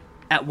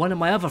at one of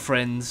my other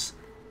friends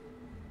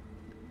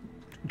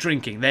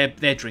drinking. They're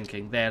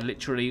drinking. They're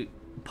literally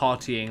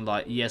partying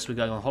like, yes, we're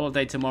going on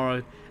holiday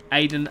tomorrow.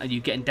 Aidan, are you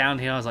getting down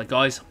here? I was like,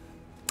 guys,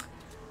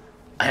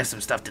 I have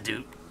some stuff to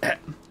do.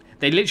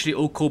 They literally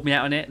all called me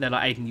out on it. They're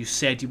like, Aidan, you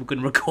said you were going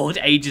to record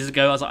ages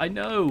ago. I was like, I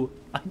know.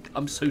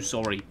 I'm so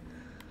sorry.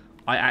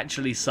 I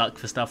actually suck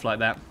for stuff like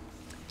that.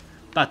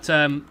 But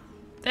there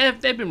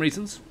have been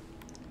reasons.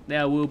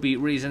 There will be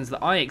reasons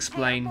that I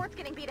explain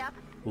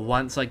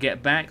once I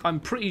get back.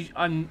 I'm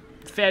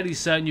fairly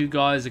certain you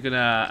guys are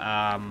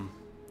gonna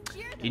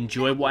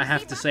enjoy what I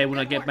have to say when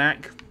I get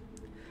back.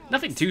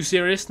 Nothing too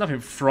serious,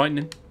 nothing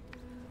frightening.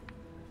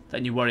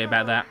 Don't you worry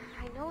about that.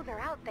 I know they're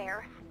out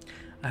there.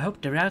 I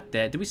hope they're out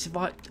there. Do we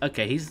survive?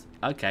 Okay, he's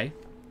okay.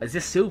 Is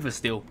this silver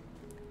still?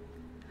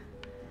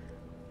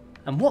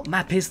 And what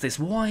map is this?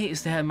 Why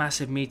is there a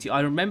massive meteor? I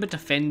remember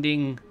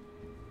defending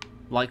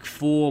like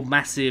 4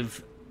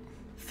 massive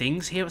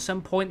things here at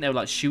some point. They were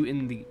like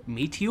shooting the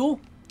meteor.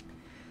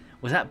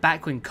 Was that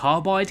back when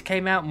Carbide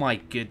came out? My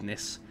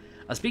goodness.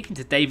 I was speaking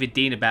to David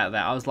Dean about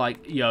that. I was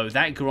like, yo,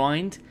 that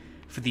grind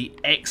for the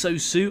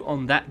exosuit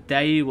on that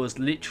day was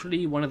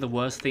literally one of the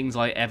worst things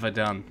I ever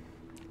done.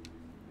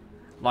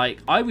 Like,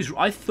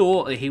 I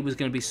thought that he was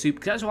going to be super...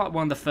 Because that's like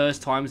one of the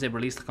first times they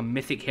released like a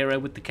mythic hero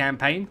with the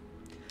campaign.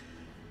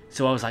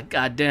 So I was like,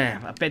 god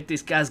damn, I bet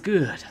this guy's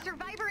good.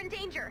 Survivor in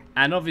danger.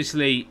 And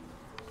obviously,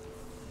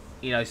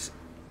 you know,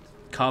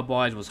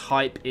 Carbide was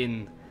hype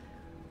in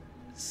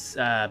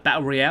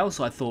Battle Royale,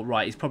 so I thought,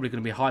 right, he's probably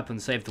going to be hype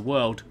and save the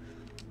world.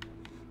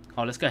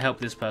 Oh, let's go help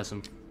this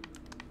person.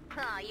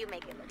 Ah, you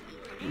make it look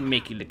easy.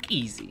 Make it look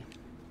easy.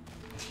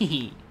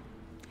 Hee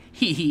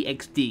hee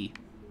XD.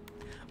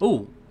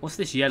 Oh, what's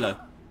this yellow?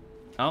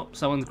 Oh,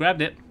 someone's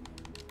grabbed it.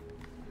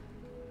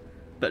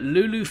 But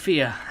Lulu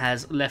Fear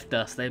has left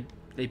us. They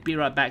be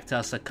right back to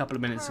us a couple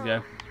of minutes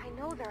ago. I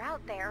know they're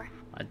out there.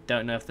 I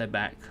don't know if they're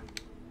back.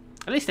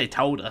 At least they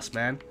told us,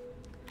 man.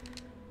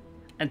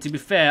 And to be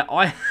fair,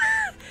 I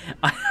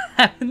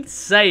haven't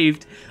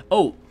saved.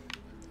 Oh.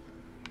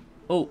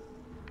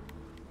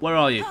 Where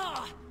are you?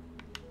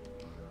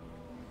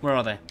 Where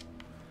are they?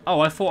 Oh,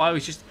 I thought I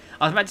was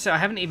about to say I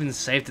haven't even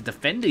saved the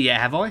defender yet,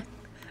 have I?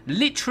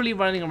 Literally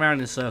running around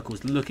in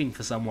circles looking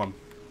for someone.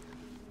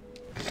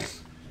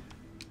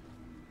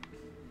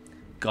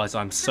 Guys,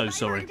 I'm so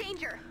sorry.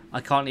 I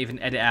can't even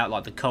edit out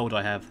like the cold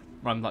I have.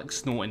 Where I'm like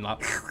snorting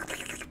like.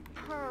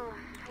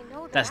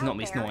 That's not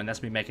me snorting,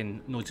 that's me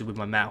making noises with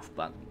my mouth,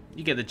 but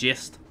you get the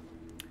gist.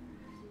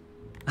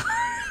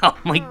 Oh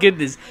my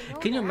goodness.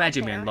 Can you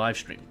imagine me on live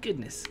stream?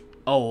 Goodness.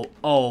 Oh,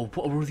 what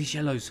are all these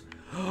yellows?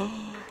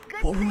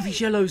 What are all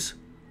these yellows?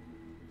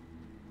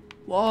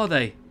 What are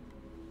they?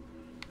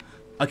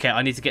 Okay,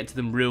 I need to get to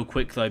them real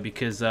quick though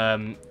because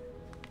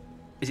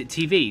is it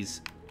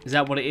TVs? Is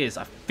that what it is?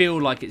 I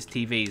feel like it's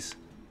TVs.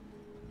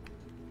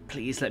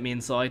 Please let me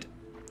inside.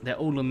 They're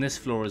all on this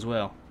floor as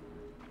well.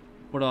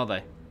 What are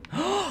they?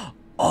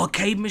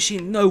 Arcade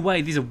machine? No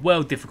way. These are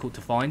well difficult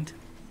to find.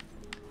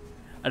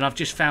 And I've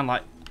just found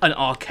like an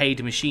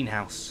arcade machine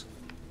house.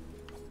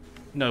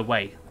 No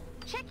way.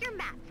 Check your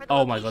map for the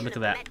Oh my god, location look at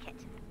of that. the medkit.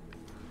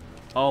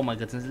 Oh my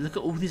goodness, look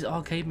at all these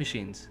arcade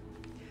machines.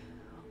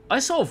 I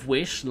sort of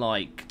wish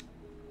like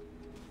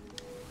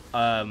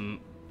yeah,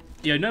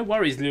 no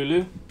worries,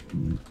 Lulu.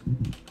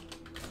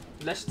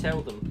 Let's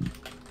tell them.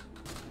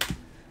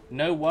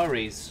 No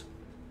worries.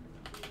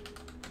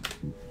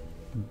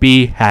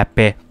 Be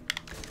happy.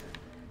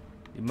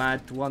 You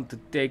might want to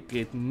take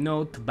it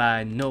note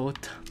by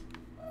note.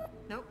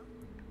 Nope.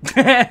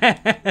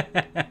 I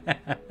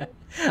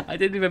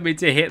didn't even mean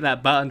to hit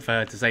that button for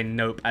her to say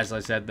nope as I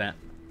said that.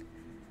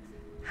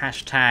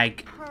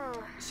 Hashtag.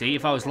 See,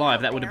 if I was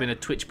live, that would have been a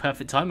Twitch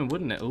perfect timing,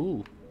 wouldn't it?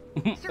 Ooh.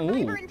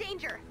 Survivor in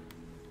danger.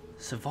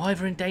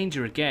 Survivor in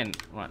danger again.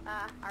 Right.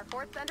 Our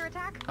fort's under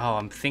attack. Oh,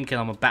 I'm thinking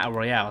I'm a battle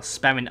royale,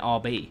 spamming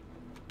RB.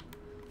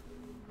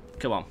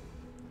 Come on.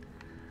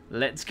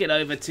 Let's get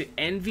over to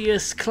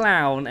Envious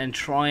Clown and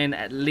try and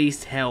at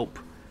least help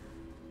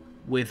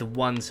with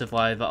one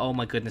survivor. Oh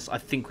my goodness, I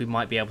think we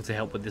might be able to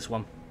help with this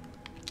one.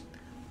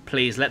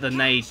 Please, let the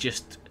nade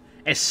just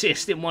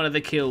assist in one of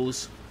the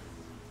kills.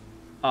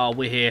 Oh,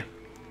 we're here.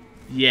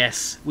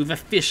 Yes, we've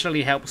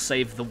officially helped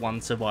save the one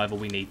survivor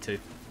we need to.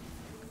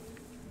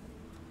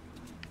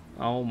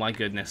 Oh my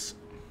goodness.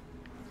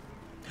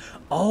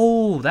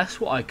 Oh,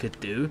 that's what I could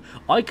do.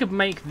 I could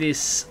make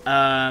this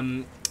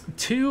 2-hour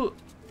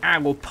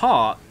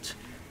part,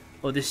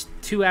 or this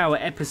 2-hour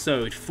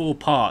episode 4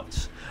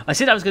 parts. I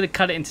said I was going to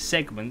cut it into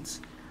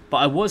segments, but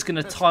I was going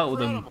to title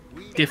them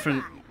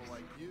different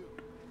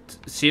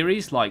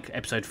series, like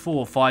episode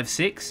 4, 5,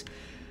 6.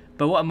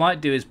 But what I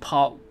might do is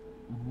part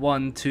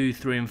 1, 2,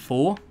 3, and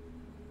 4.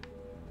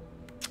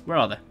 Where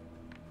are they?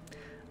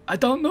 I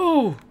don't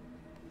know.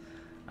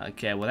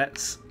 Okay, well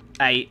that's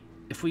 8.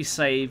 If we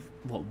save,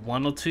 what,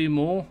 1 or 2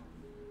 more?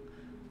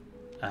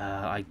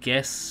 I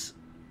guess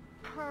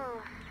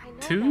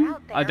 2?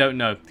 I don't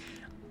know.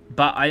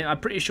 But I'm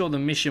pretty sure the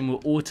mission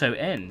will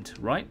auto-end,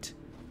 right?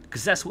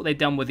 Because that's what they've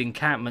done with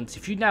encampments.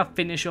 If you now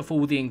finish off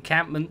all the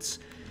encampments,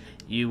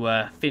 you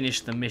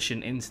finish the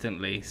mission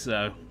instantly,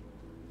 so...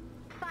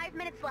 5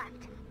 minutes left.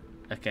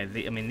 Okay,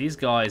 I mean, these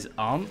guys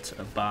aren't,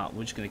 but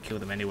we're just going to kill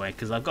them anyway,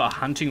 because I've got a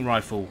hunting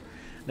rifle.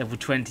 Level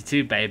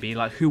 22, baby.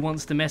 Like, who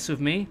wants to mess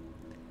with me?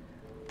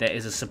 There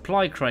is a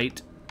supply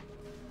crate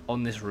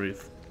on this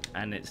roof,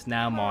 and it's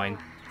now mine.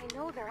 I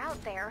know they're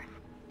out there.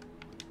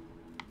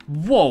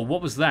 Whoa,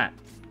 what was that?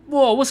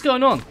 Whoa, what's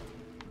going on?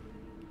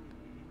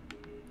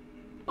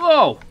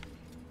 Oh!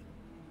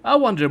 I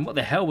wondered what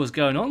the hell was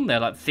going on there,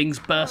 like things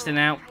bursting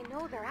out. I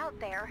know they're out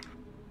there.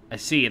 I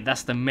see it,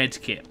 that's the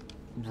med kit.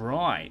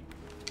 Right.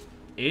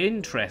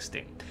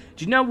 Interesting.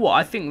 Do you know what?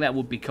 I think that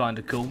would be kind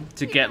of cool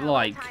to get,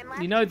 like,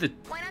 you know, the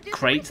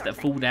crates that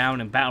fall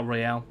down in Battle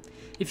Royale?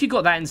 If you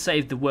got that in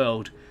Save the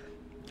World,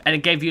 and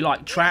it gave you,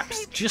 like,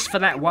 traps just for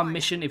that one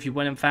mission if you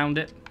went and found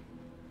it.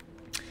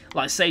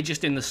 Like, say,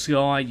 just in the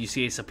sky, you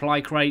see a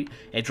supply crate,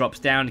 it drops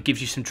down, it gives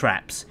you some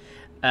traps.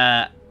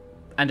 And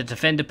a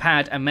defender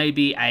pad, and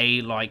maybe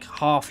a, like,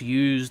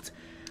 half-used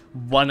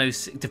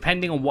 106,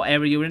 depending on what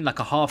area you're in, like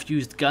a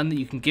half-used gun that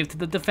you can give to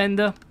the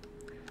defender.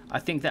 I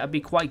think that would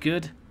be quite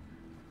good.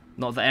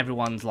 Not that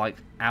everyone's, like,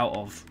 out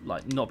of,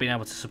 like, not being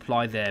able to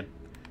supply their...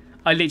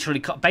 I literally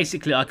can't,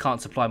 basically, I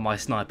can't supply my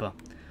sniper.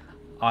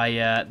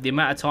 The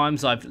amount of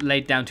times I've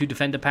laid down 2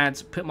 defender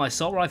pads, put my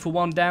assault rifle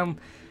one down,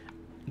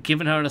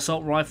 given her an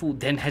assault rifle,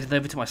 then headed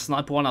over to my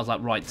sniper one, I was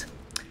like, right,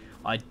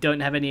 I don't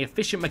have any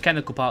efficient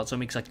mechanical parts on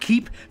me because I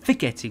keep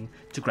forgetting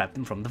to grab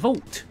them from the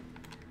vault.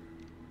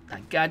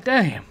 Like,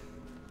 goddamn.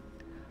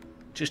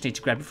 Just need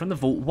to grab it from the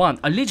vault one.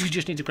 I literally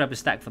just need to grab a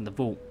stack from the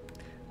vault.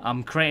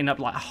 I'm creating up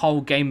like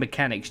whole game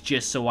mechanics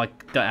just so I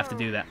don't have to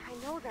do that.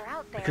 I know they're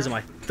out there. Because of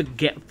my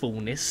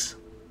forgetfulness.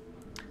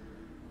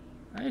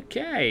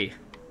 Okay.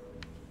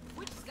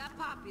 We just got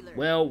popped. popular.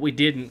 Well, we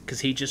didn't, because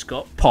he just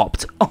got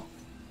popped. Oh.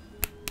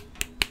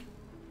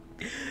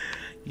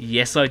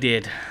 Yes, I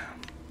did.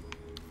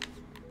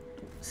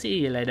 See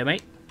you later,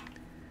 mate.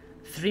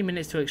 3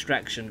 minutes to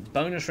extraction.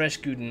 Bonus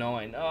rescue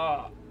 9.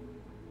 Ah.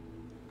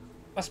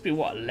 Must be,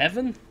 what,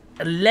 11?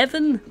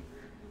 11?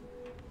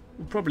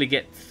 We'll probably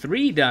get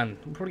 3 done.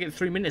 We'll probably get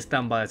 3 minutes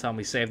done by the time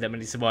we save that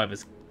many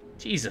survivors.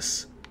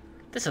 Jesus.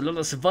 That's a lot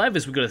of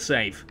survivors we've got to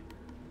save.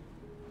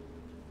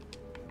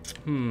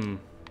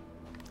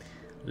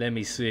 Let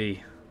me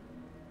see.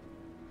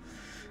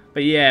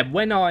 But yeah,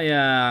 when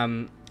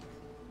I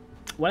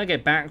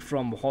get back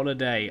from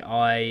holiday,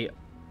 I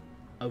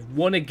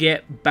want to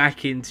get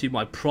back into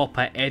my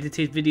proper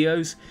edited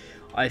videos.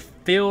 I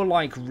feel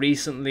like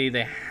recently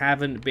they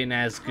haven't been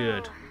as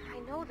good. I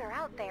know they're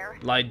out there.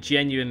 Like,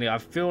 genuinely, I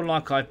feel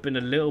like I've been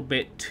a little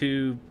bit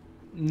too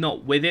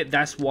not with it.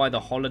 That's why the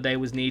holiday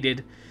was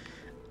needed.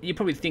 You're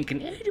probably thinking,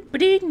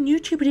 but Aidan,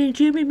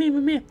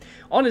 YouTube.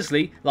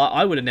 Honestly, like,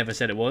 I would have never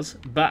said it was.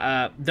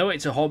 But though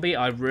it's a hobby,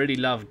 I really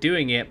love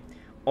doing it.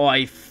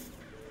 I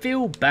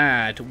feel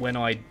bad when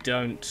I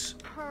don't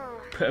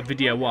put a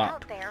video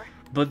up.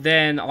 But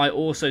then I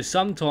also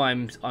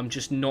sometimes I'm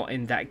just not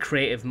in that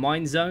creative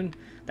mind zone,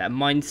 that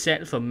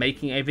mindset for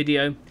making a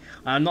video. And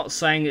I'm not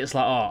saying it's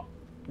like, oh,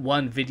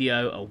 1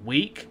 video a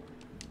week,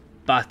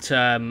 but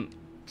 2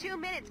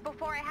 minutes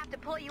before I have to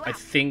pull you I out.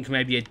 think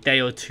maybe a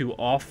day or 2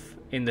 off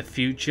in the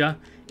future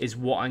is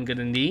what I'm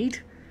gonna need.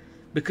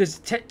 Because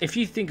if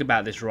you think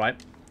about this,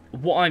 right,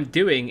 what I'm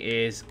doing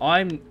is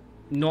I'm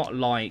not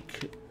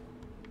like...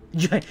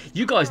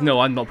 You guys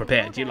know I'm not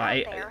prepared.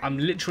 I'm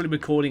literally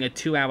recording a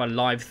 2-hour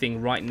live thing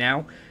right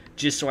now,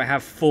 just so I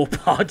have 4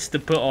 parts to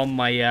put on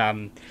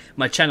my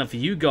my channel for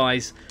you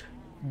guys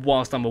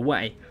whilst I'm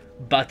away.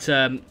 But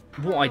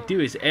what I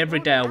do is every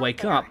day I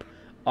wake up,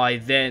 I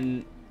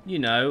then, you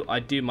know,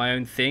 I do my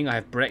own thing. I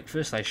have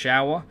breakfast, I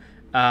shower,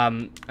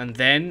 and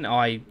then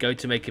I go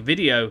to make a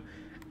video,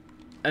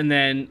 and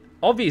then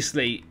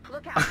obviously.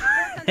 Look out.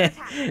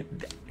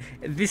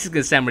 This is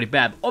going to sound really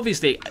bad.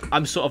 Obviously,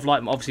 I'm sort of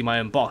like my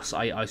own boss.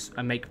 I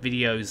make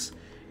videos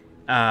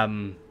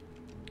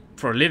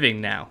for a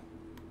living now,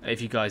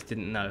 if you guys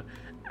didn't know.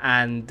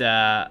 And,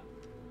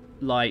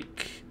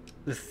 like,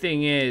 the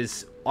thing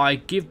is, I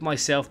give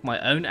myself my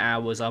own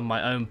hours. I'm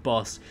my own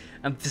boss.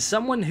 And for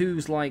someone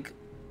who's like,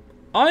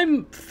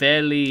 I'm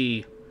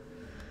fairly...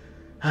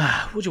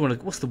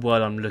 what's the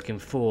word I'm looking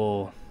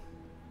for?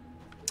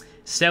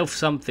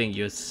 Self-something.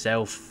 You're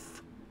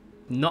self...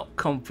 not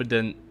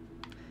confident...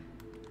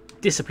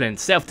 discipline,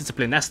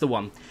 self-discipline, that's the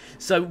one.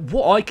 So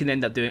what I can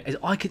end up doing is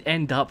I could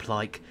end up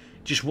like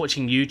just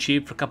watching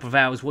YouTube for a couple of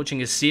hours,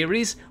 watching a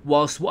series,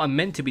 whilst what I'm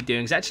meant to be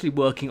doing is actually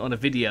working on a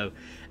video.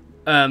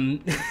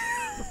 But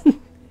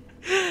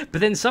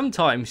then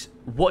sometimes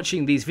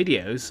watching these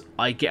videos,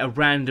 I get a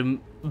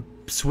random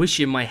swish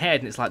in my head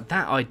and it's like,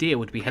 that idea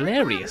would be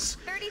hilarious.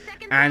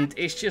 And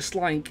it's just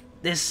like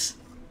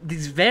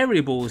these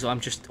variables, I'm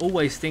just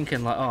always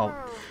thinking like, oh,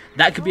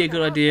 that could be a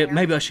good idea,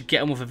 maybe I should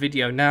get on with a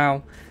video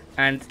now.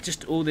 And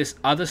just all this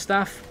other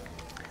stuff.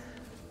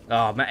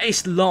 Oh man,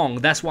 it's long.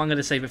 That's why I'm going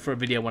to save it for a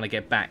video when I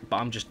get back. But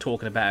I'm just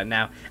talking about it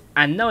now.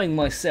 And knowing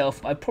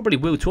myself, I probably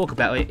will talk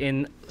about it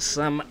in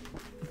some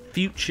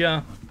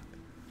future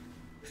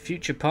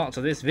parts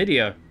of this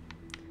video.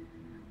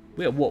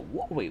 We're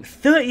wait,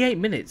 38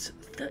 minutes.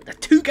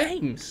 2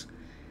 games.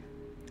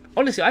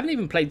 Honestly, I haven't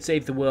even played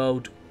Save the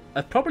World.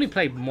 I've probably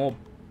played more.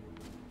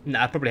 No,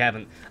 I probably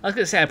haven't. I was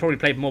going to say I probably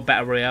played more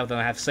Battle Royale than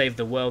I have Save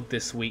the World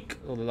this week,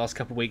 or the last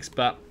couple of weeks,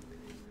 but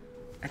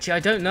actually I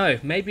don't know.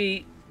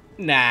 Maybe...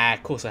 Nah,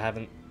 of course I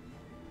haven't.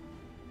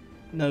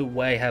 No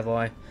way have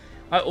I.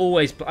 I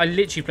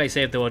literally play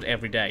Save the World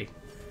every day.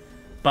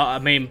 But, I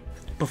mean,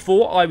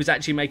 before I was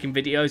actually making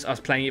videos, I was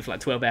playing it for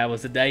like 12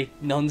 hours a day,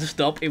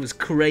 non-stop. It was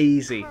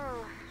crazy. I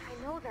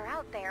know they're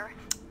out there.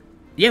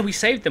 Yeah, we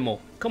saved them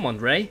all. Come on,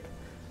 Ray.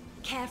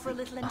 Care for a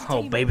little Oh,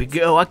 entertainment? baby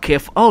girl, I care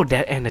for all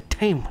that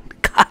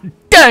entertainment. God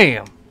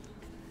damn!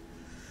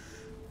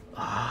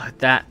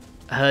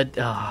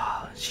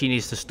 She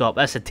needs to stop.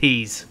 That's a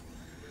tease.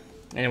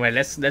 Anyway,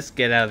 let's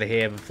get out of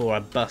here before I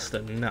bust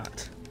a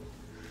nut.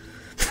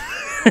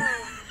 I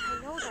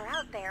know they're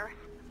out there.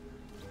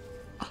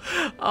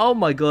 Oh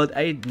my god,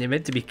 Aidan, you're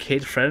meant to be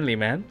kid friendly,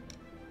 man.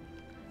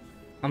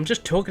 I'm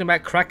just talking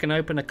about cracking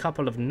open a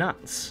couple of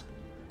nuts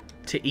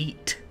to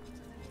eat.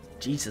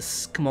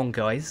 Jesus, come on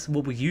guys,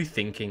 what were you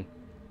thinking?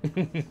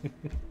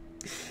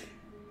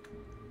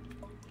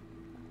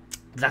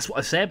 That's what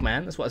I said,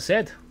 man. That's what I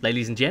said,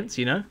 ladies and gents,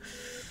 you know.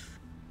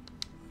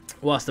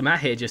 Whilst I'm out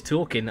here just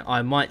talking,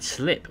 I might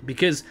slip.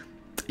 Because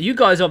you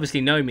guys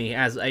obviously know me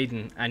as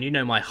Aidan, and you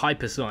know my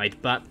hyper side,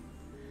 but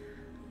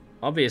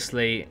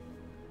obviously...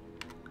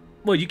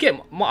 Well, you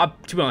get my...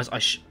 To be honest,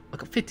 I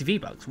got 50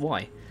 V-Bucks.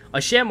 Why?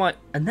 I share my...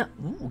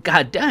 Ooh,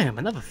 god damn,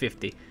 another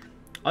 50.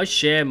 I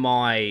share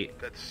my...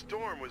 That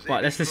storm was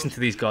Right, let's listen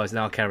to these guys, and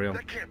I'll carry on.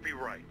 That can't be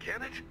right,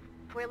 can it?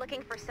 We're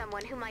looking for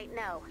someone who might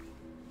know.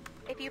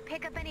 If you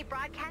pick up any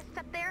broadcasts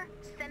up there,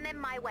 send them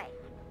my way.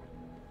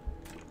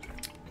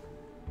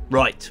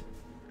 Right.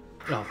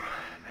 Oh,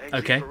 Thank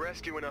okay. you for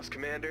rescuing us,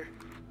 Commander.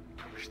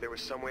 I wish there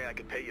was some way I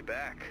could pay you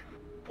back.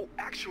 Oh,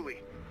 actually,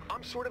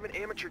 I'm sort of an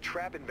amateur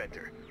trap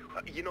inventor.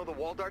 You know the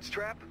wall darts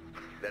trap?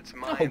 That's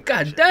my Oh, invention.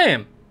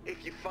 goddamn.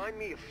 If you find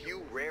me a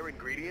few rare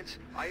ingredients,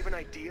 I have an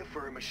idea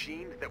for a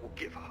machine that will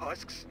give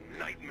husks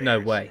nightmares. No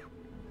way.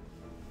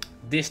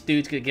 This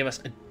dude's gonna give us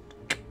a...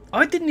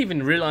 I didn't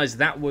even realize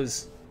that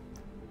was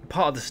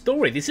part of the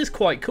story. This is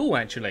quite cool,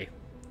 actually.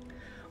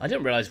 I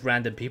didn't realize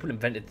random people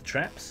invented the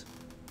traps.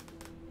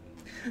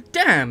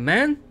 Damn,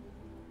 man.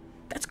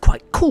 That's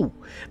quite cool.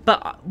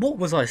 But what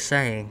was I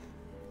saying?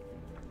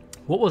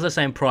 What was I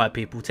saying prior,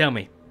 people? Tell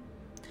me.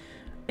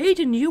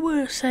 Aidan, you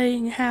were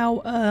saying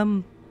how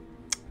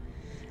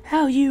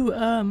you,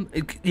 yeah,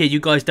 you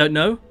guys don't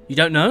know? You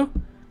don't know?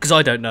 Because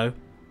I don't know.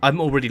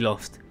 I'm already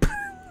lost.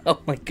 Oh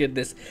my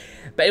goodness.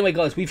 But anyway,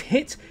 guys, we've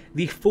hit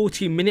the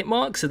 40-minute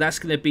mark, so that's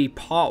going to be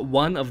part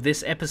 1 of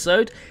this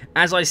episode.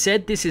 As I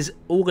said, this is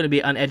all going to be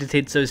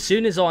unedited, so as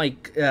soon as I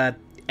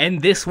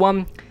end this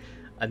one,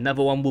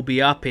 another one will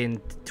be up in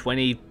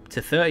 20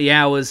 to 30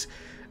 hours.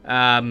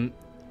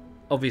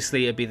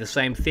 Obviously, it'll be the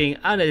same thing,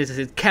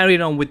 unedited,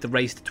 carrying on with the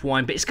Race to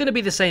Twine, but it's going to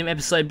be the same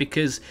episode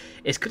because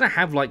it's going to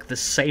have like the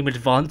same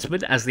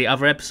advancement as the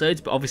other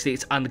episodes, but obviously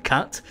it's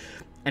uncut.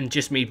 And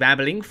just me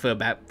babbling for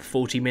about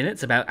 40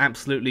 minutes about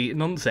absolutely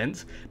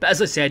nonsense. But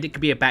as I said, it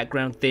could be a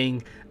background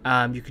thing.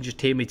 You can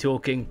just hear me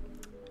talking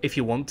if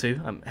you want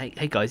to.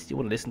 Hey guys, you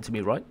want to listen to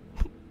me, right?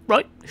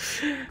 Right?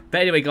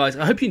 But anyway, guys,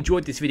 I hope you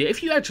enjoyed this video.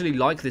 If you actually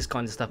like this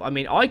kind of stuff, I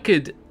mean, I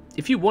could,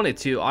 if you wanted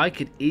to, I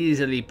could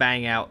easily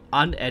bang out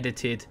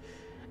unedited,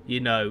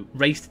 you know,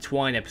 Race to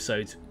Twine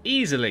episodes.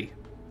 Easily.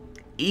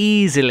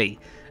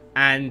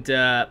 And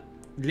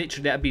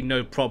literally, that'd be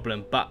no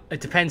problem. But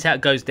it depends how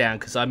it goes down,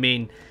 because, I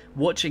mean...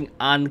 watching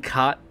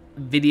uncut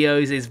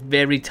videos is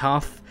very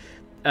tough,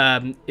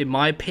 in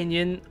my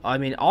opinion. I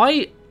mean,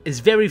 there's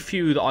very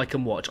few that I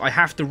can watch. I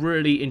have to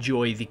really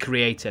enjoy the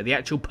creator, the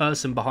actual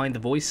person behind the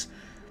voice.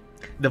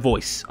 The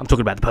voice. I'm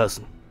talking about the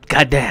person.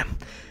 God damn.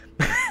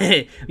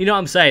 You know what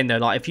I'm saying, though?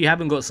 Like, if you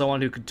haven't got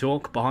someone who can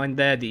talk behind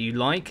there that you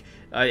like,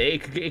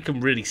 it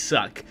can really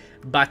suck.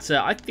 But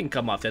I think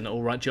I might have done an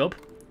alright job.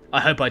 I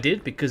hope I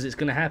did, because it's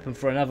going to happen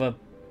for another...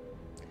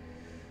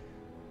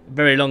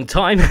 very long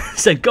time.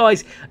 So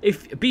guys,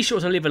 be sure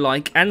to leave a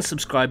like and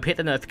subscribe, hit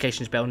the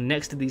notifications bell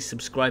next to the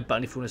subscribe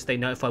button if you want to stay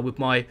notified with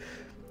my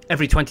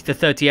every 20 to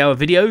 30 hour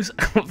videos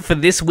for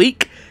this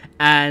week.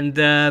 And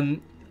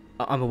I'm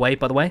away,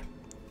 by the way.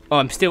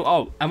 Am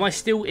I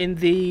still in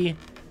the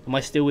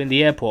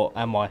airport?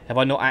 Have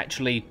I not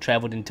actually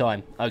traveled in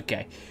time?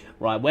 Okay,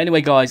 right. Well,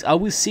 anyway guys, I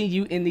will see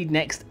you in the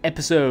next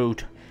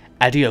episode.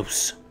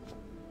 Adios.